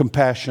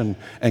 compassion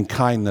and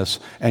kindness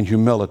and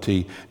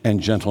humility and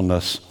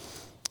gentleness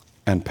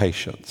and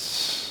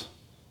patience.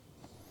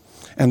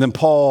 And then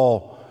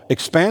Paul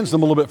expands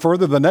them a little bit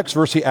further. The next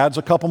verse, he adds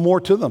a couple more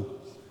to them.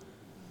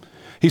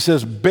 He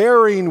says,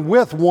 bearing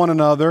with one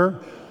another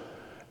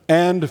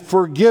and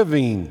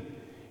forgiving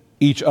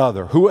each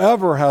other.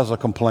 Whoever has a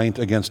complaint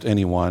against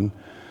anyone,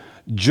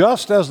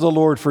 just as the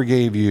Lord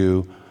forgave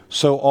you,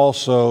 so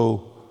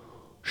also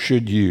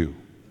should you.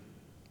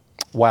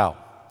 Wow.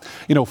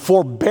 You know,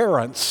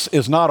 forbearance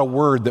is not a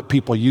word that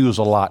people use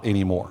a lot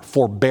anymore.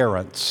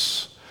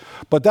 Forbearance.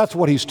 But that's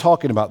what he's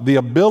talking about. The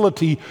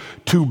ability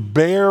to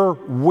bear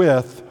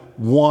with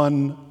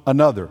one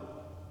another.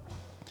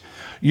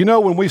 You know,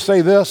 when we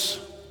say this,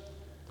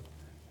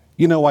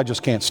 you know, I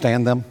just can't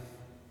stand them.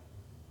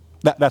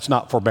 That's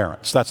not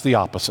forbearance. That's the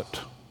opposite.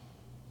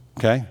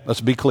 Okay?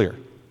 Let's be clear.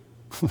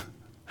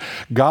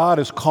 God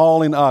is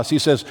calling us. He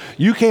says,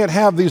 you can't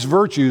have these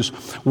virtues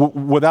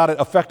without it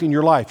affecting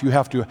your life. You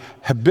have to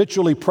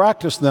habitually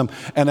practice them.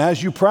 And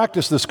as you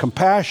practice this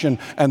compassion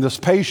and this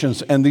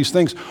patience and these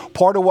things,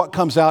 part of what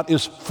comes out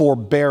is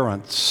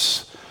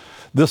forbearance.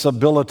 This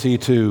ability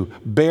to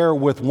bear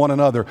with one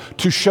another,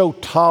 to show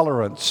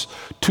tolerance,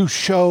 to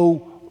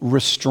show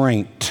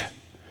restraint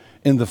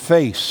in the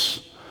face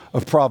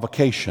of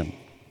provocation.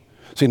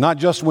 See, not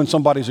just when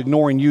somebody's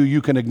ignoring you,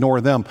 you can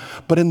ignore them,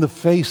 but in the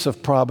face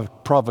of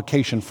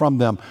provocation from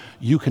them,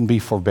 you can be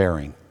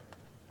forbearing.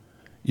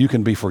 You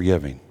can be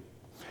forgiving,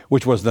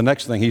 which was the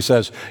next thing. He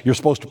says, you're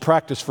supposed to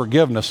practice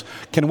forgiveness.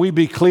 Can we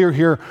be clear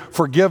here?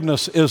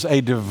 Forgiveness is a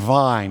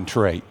divine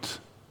trait.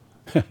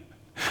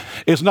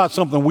 It's not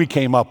something we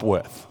came up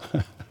with.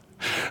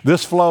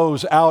 This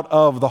flows out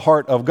of the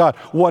heart of God.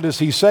 What does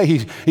he say?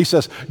 He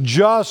says,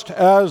 just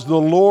as the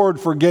Lord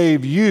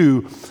forgave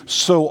you,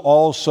 so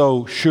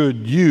also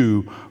should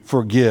you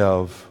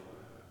forgive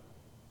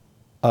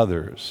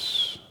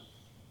others.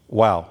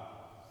 Wow.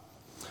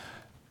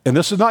 And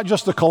this is not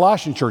just the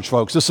Colossian church,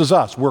 folks. This is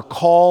us. We're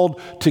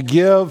called to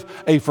give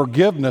a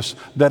forgiveness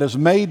that is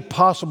made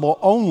possible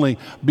only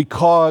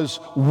because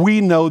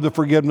we know the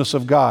forgiveness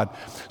of God.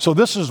 So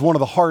this is one of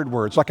the hard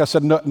words. Like I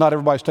said, not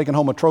everybody's taking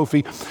home a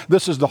trophy.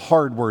 This is the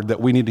hard word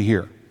that we need to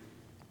hear.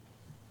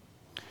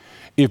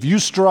 If you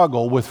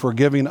struggle with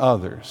forgiving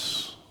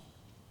others,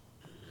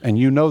 and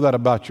you know that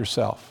about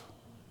yourself,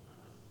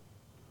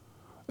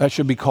 that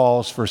should be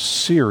cause for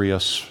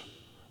serious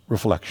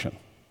reflection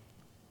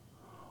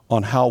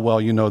on how well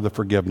you know the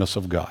forgiveness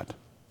of God.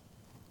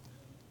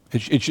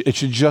 It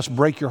should just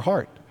break your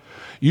heart.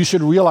 You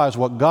should realize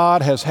what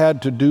God has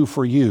had to do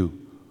for you.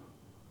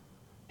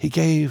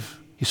 He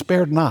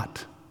spared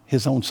not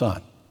his own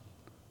son,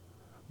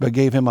 but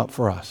gave him up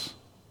for us.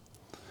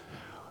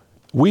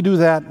 We do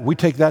that, we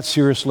take that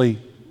seriously,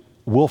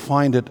 we'll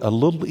find it a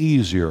little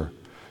easier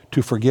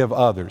to forgive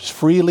others.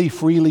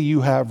 Freely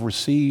you have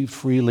received,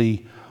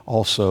 freely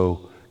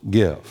also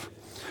give.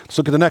 Let's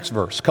look at the next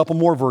verse, a couple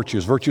more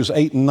virtues, virtues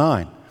 8 and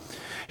 9.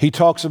 He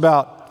talks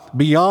about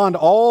beyond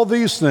all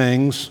these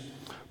things,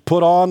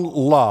 put on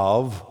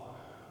love,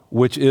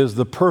 which is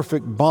the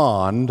perfect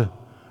bond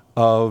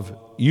of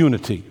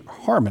unity,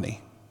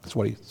 harmony.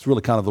 It's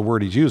really kind of the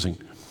word he's using.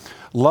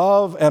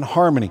 Love and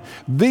harmony.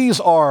 These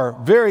are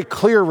very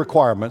clear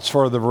requirements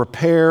for the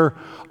repair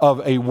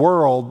of a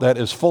world that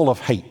is full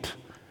of hate,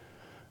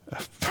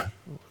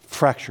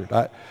 fractured.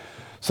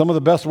 Some of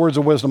the best words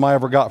of wisdom I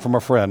ever got from a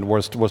friend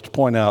was to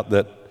point out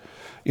that,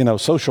 you know,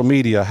 social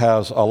media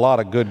has a lot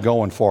of good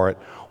going for it.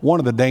 One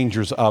of the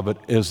dangers of it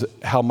is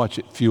how much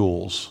it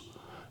fuels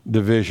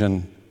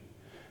division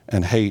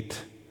and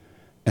hate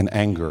and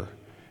anger.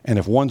 And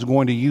if one's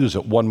going to use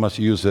it, one must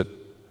use it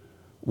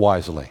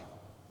wisely.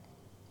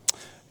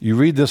 You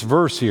read this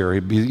verse here,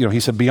 he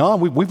said, beyond,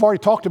 we've already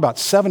talked about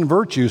 7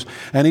 virtues,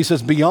 and he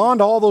says,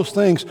 beyond all those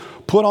things,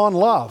 put on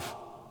love.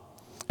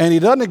 And he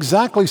doesn't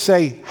exactly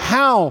say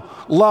how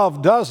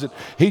love does it.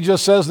 He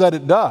just says that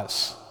it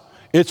does.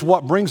 It's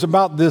what brings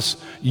about this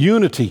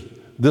unity,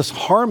 this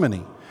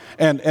harmony.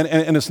 And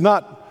it's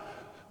not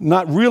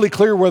really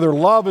clear whether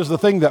love is the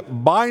thing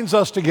that binds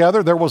us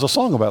together. There was a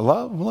song about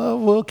love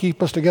will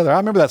keep us together. I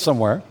remember that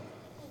somewhere.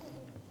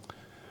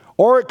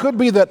 Or it could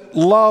be that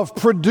love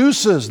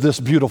produces this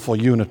beautiful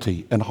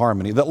unity and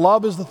harmony, that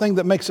love is the thing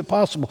that makes it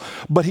possible.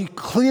 But he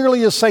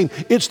clearly is saying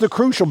it's the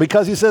crucial,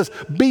 because he says,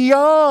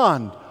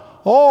 beyond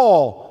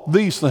all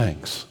these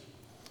things,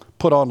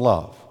 put on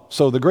love.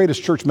 So the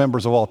greatest church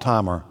members of all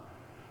time are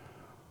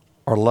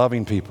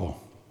loving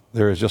people.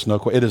 There is just no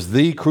question. It is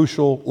the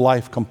crucial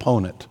life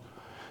component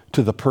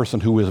to the person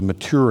who is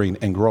maturing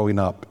and growing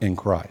up in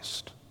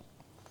Christ.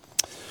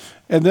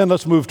 And then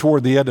let's move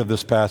toward the end of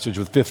this passage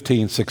with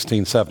 15,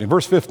 16, 17.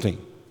 Verse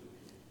 15.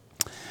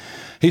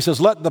 He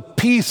says, let the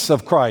peace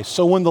of Christ.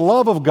 So when the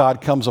love of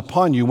God comes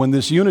upon you, when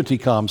this unity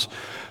comes,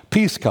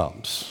 peace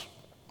comes.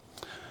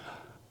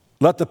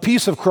 Let the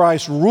peace of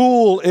Christ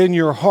rule in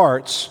your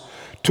hearts,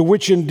 to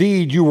which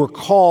indeed you were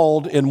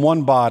called in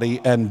one body,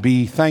 and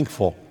be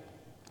thankful.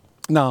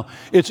 Now,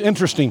 it's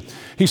interesting.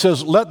 He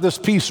says, let this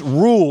peace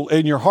rule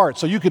in your heart.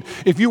 So you could,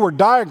 if you were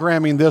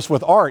diagramming this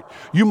with art,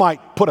 you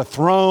might put a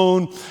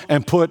throne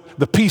and put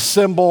the peace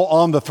symbol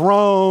on the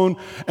throne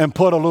and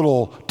put a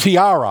little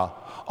tiara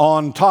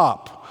on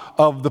top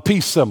of the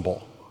peace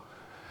symbol.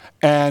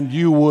 And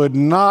you would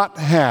not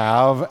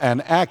have an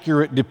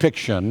accurate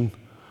depiction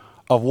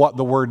of what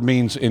the word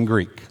means in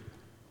Greek.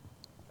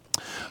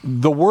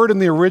 The word in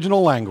the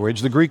original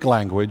language, the Greek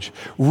language,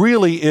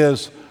 really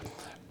is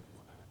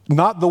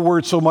Not the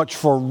word so much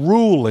for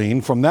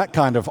ruling from that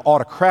kind of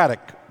autocratic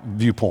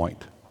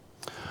viewpoint,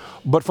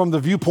 but from the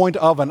viewpoint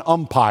of an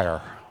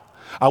umpire.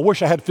 I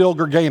wish I had Phil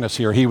Gerganis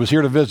here. He was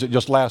here to visit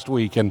just last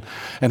week, and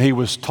he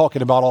was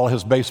talking about all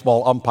his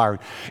baseball umpiring.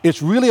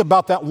 It's really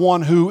about that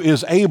one who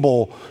is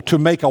able to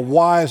make a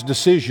wise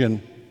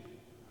decision,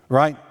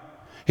 right?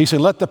 He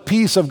said, let the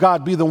peace of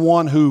God be the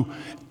one who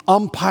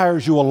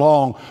umpires you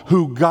along,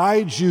 who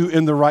guides you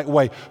in the right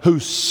way, who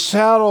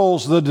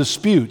settles the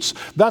disputes.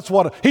 That's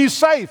what, he's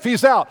safe,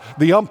 he's out.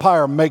 The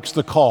umpire makes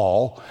the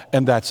call,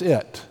 and that's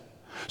it.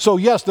 So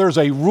yes, there's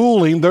a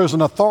ruling, there's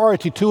an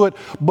authority to it,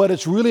 but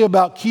it's really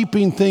about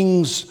keeping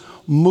things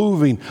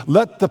moving.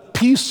 Let the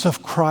peace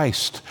of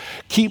Christ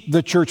keep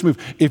the church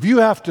moving. If you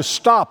have to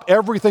stop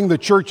everything the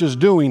church is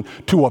doing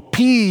to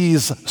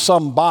appease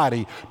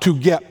somebody to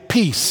get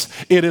peace,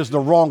 it is the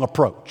wrong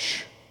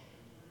approach.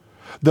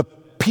 The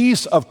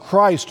peace of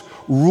Christ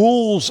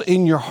rules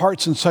in your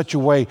hearts in such a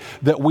way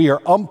that we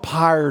are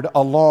umpired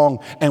along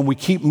and we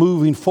keep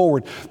moving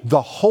forward.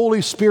 The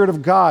Holy Spirit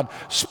of God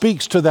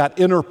speaks to that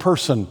inner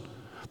person.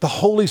 The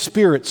Holy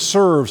Spirit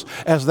serves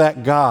as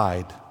that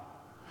guide.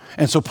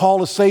 And so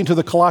Paul is saying to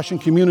the Colossian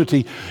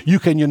community, you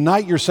can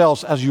unite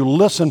yourselves as you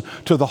listen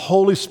to the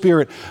Holy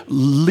Spirit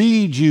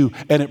lead you,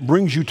 and it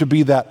brings you to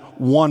be that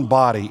one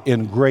body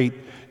in great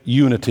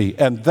unity.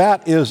 And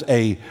that is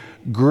a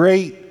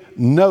great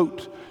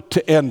note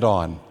to end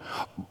on.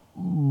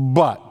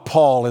 But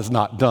Paul is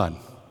not done.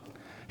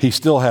 He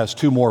still has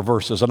 2 more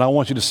verses. And I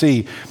want you to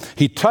see,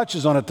 he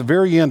touches on it at the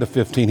very end of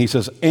 15. He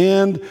says,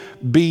 and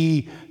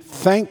be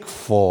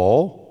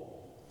thankful.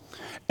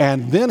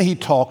 And then he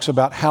talks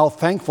about how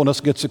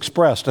thankfulness gets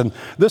expressed. And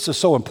this is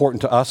so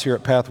important to us here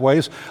at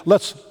Pathways.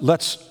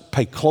 Let's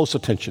pay close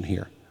attention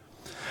here.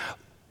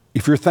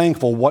 If you're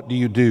thankful, what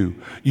do?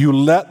 You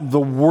let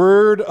the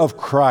word of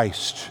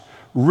Christ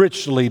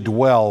richly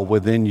dwell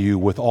within you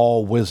with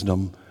all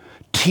wisdom,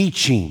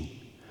 teaching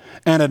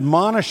and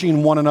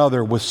admonishing one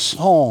another with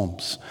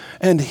psalms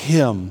and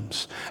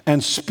hymns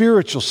and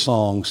spiritual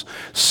songs,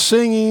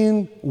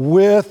 singing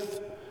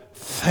with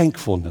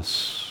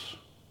thankfulness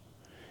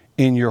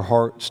in your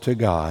hearts to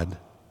God.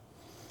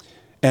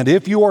 And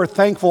if you are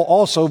thankful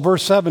also,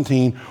 verse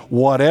 17,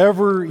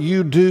 whatever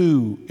you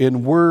do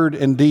in word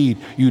and deed,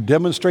 you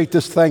demonstrate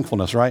this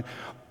thankfulness, right?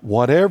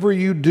 Whatever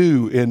you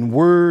do in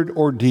word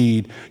or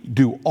deed,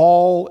 do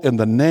all in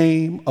the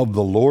name of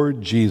the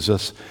Lord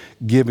Jesus,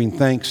 giving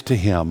thanks to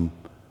him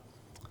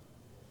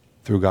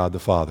through God the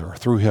Father, or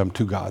through him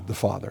to God the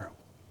Father.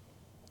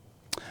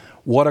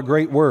 What a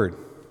great word.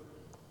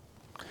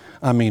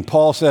 I mean,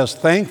 Paul says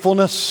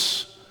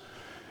thankfulness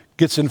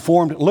gets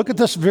informed. Look at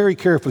this very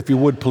carefully, if you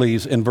would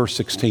please, in verse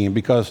 16,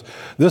 because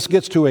this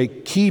gets to a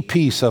key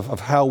piece of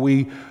how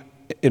we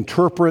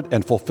interpret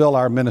and fulfill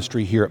our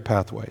ministry here at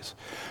Pathways.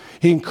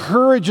 He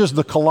encourages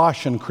the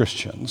Colossian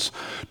Christians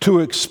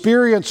to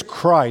experience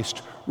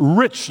Christ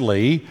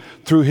richly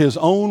through his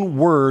own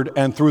word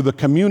and through the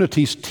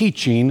community's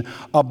teaching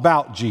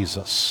about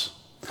Jesus.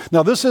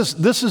 Now, this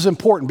is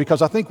important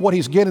because I think what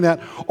he's getting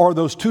at are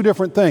those 2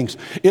 different things.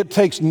 It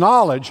takes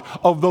knowledge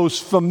of those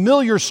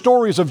familiar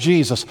stories of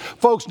Jesus.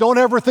 Folks, don't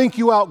ever think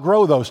you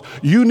outgrow those.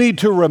 You need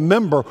to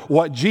remember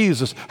what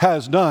Jesus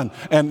has done.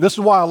 And this is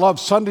why I love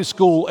Sunday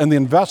school and the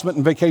investment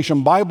in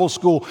Vacation Bible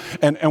School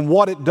and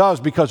what it does,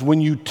 because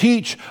when you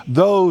teach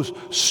those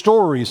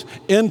stories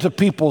into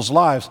people's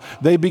lives,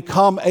 they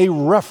become a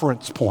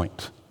reference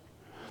point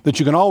that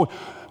you can always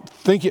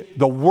think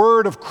the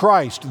word of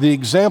Christ, the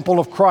example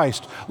of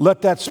Christ,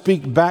 let that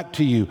speak back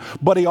to you.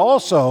 But he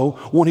also,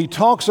 when he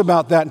talks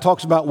about that and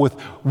talks about with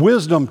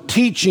wisdom,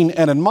 teaching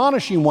and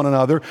admonishing one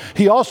another,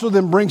 he also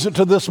then brings it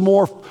to this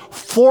more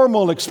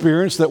formal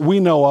experience that we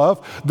know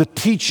of, the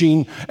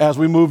teaching as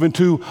we move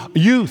into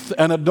youth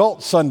and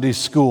adult Sunday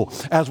school,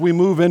 as we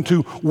move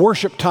into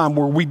worship time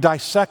where we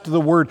dissect the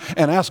word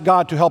and ask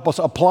God to help us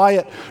apply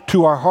it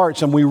to our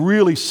hearts, and we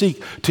really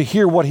seek to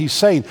hear what he's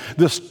saying.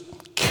 This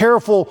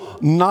careful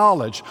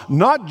knowledge,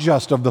 not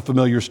just of the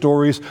familiar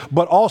stories,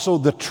 but also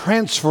the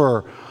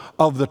transfer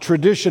of the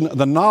tradition,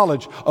 the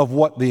knowledge of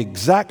what the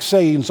exact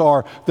sayings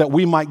are, that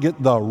we might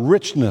get the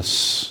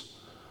richness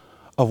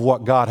of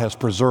what God has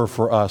preserved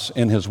for us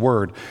in his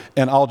word.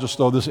 And I'll just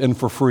throw this in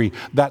for free.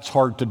 That's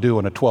hard to do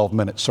in a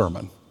 12-minute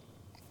sermon.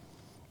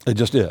 It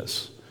just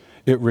is.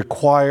 It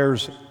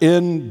requires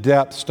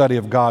in-depth study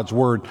of God's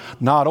word,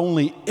 not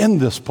only in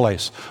this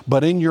place,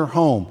 but in your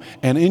home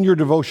and in your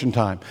devotion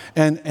time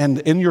and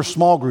in your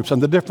small groups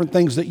and the different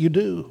things that you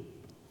do.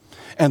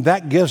 And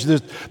that gives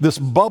this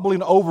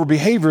bubbling over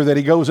behavior that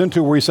he goes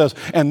into where he says,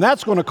 and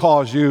that's going to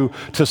cause you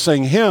to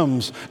sing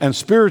hymns and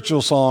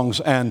spiritual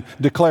songs and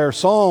declare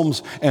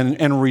psalms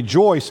and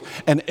rejoice,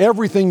 and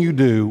everything you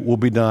do will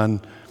be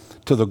done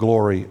to the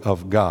glory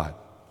of God.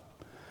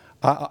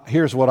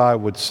 Here's what I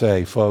would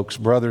say, folks,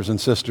 brothers and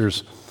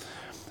sisters.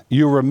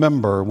 You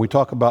remember, we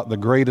talk about the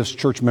greatest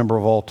church member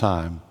of all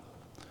time,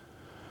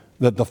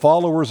 that the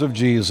followers of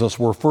Jesus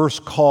were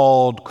first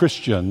called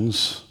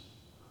Christians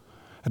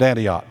at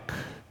Antioch.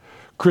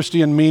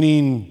 Christian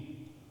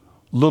meaning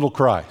little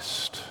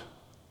Christ.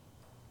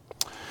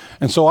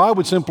 And so I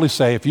would simply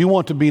say, if you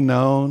want to be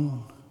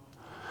known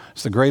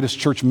as the greatest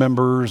church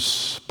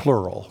members,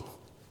 plural,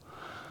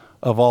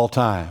 of all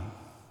time,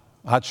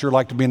 I'd sure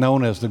like to be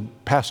known as the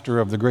pastor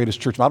of the greatest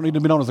church. I don't need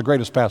to be known as the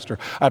greatest pastor.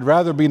 I'd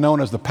rather be known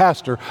as the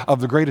pastor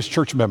of the greatest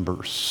church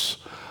members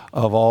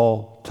of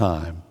all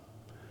time.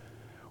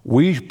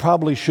 We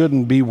probably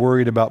shouldn't be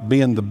worried about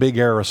being the big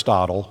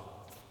Aristotle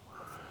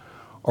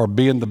or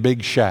being the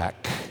big Shaq.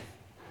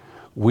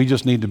 We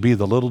just need to be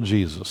the little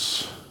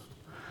Jesus.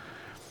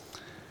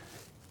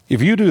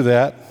 If you do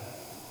that,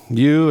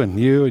 you and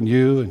you and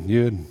you and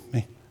you and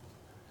me,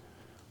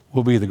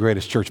 we'll be the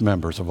greatest church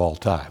members of all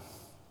time.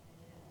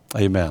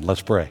 Amen.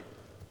 Let's pray.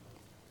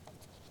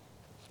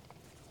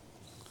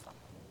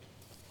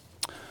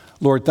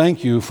 Lord,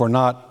 thank you for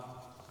not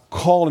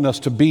calling us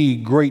to be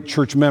great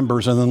church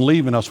members and then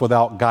leaving us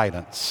without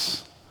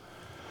guidance.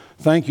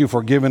 Thank you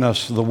for giving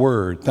us the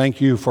word. Thank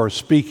you for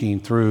speaking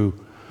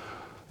through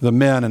the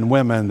men and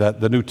women that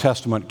the New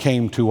Testament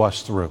came to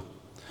us through.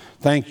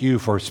 Thank you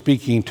for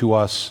speaking to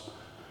us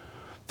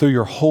through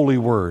your holy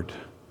word.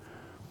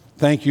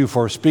 Thank you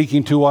for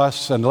speaking to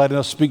us and letting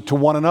us speak to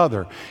one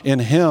another in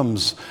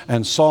hymns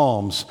and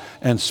psalms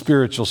and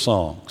spiritual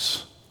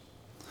songs.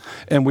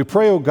 And we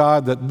pray, oh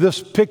God, that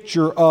this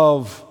picture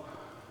of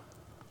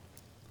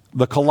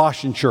the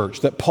Colossian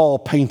church that Paul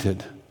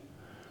painted,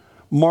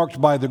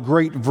 marked by the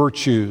great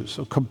virtues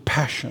of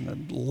compassion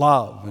and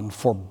love and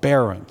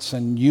forbearance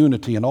and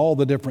unity and all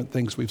the different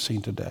things we've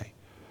seen today,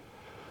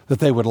 that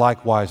they would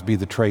likewise be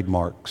the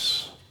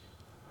trademarks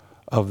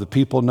of the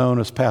people known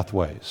as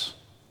Pathways,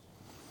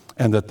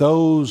 and that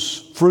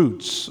those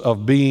fruits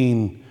of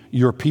being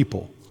your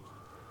people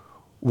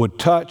would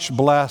touch,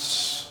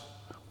 bless,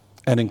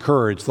 and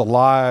encourage the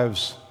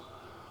lives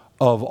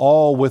of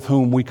all with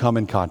whom we come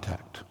in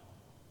contact,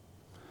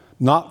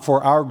 not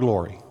for our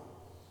glory,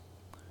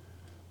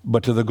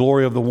 but to the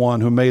glory of the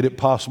one who made it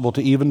possible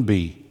to even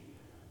be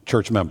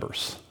church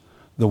members,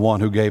 the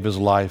one who gave his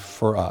life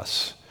for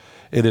us.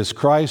 It is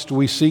Christ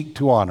we seek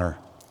to honor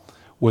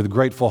with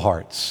grateful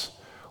hearts.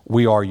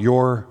 We are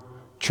your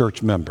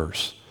church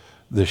members,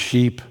 the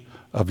sheep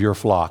of your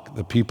flock,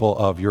 the people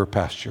of your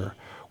pasture.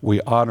 We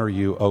honor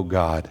you, O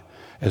God,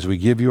 as we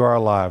give you our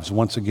lives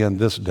once again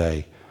this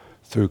day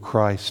through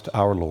Christ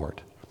our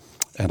Lord.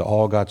 And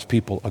all God's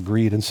people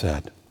agreed and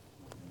said,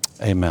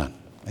 amen.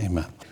 Amen.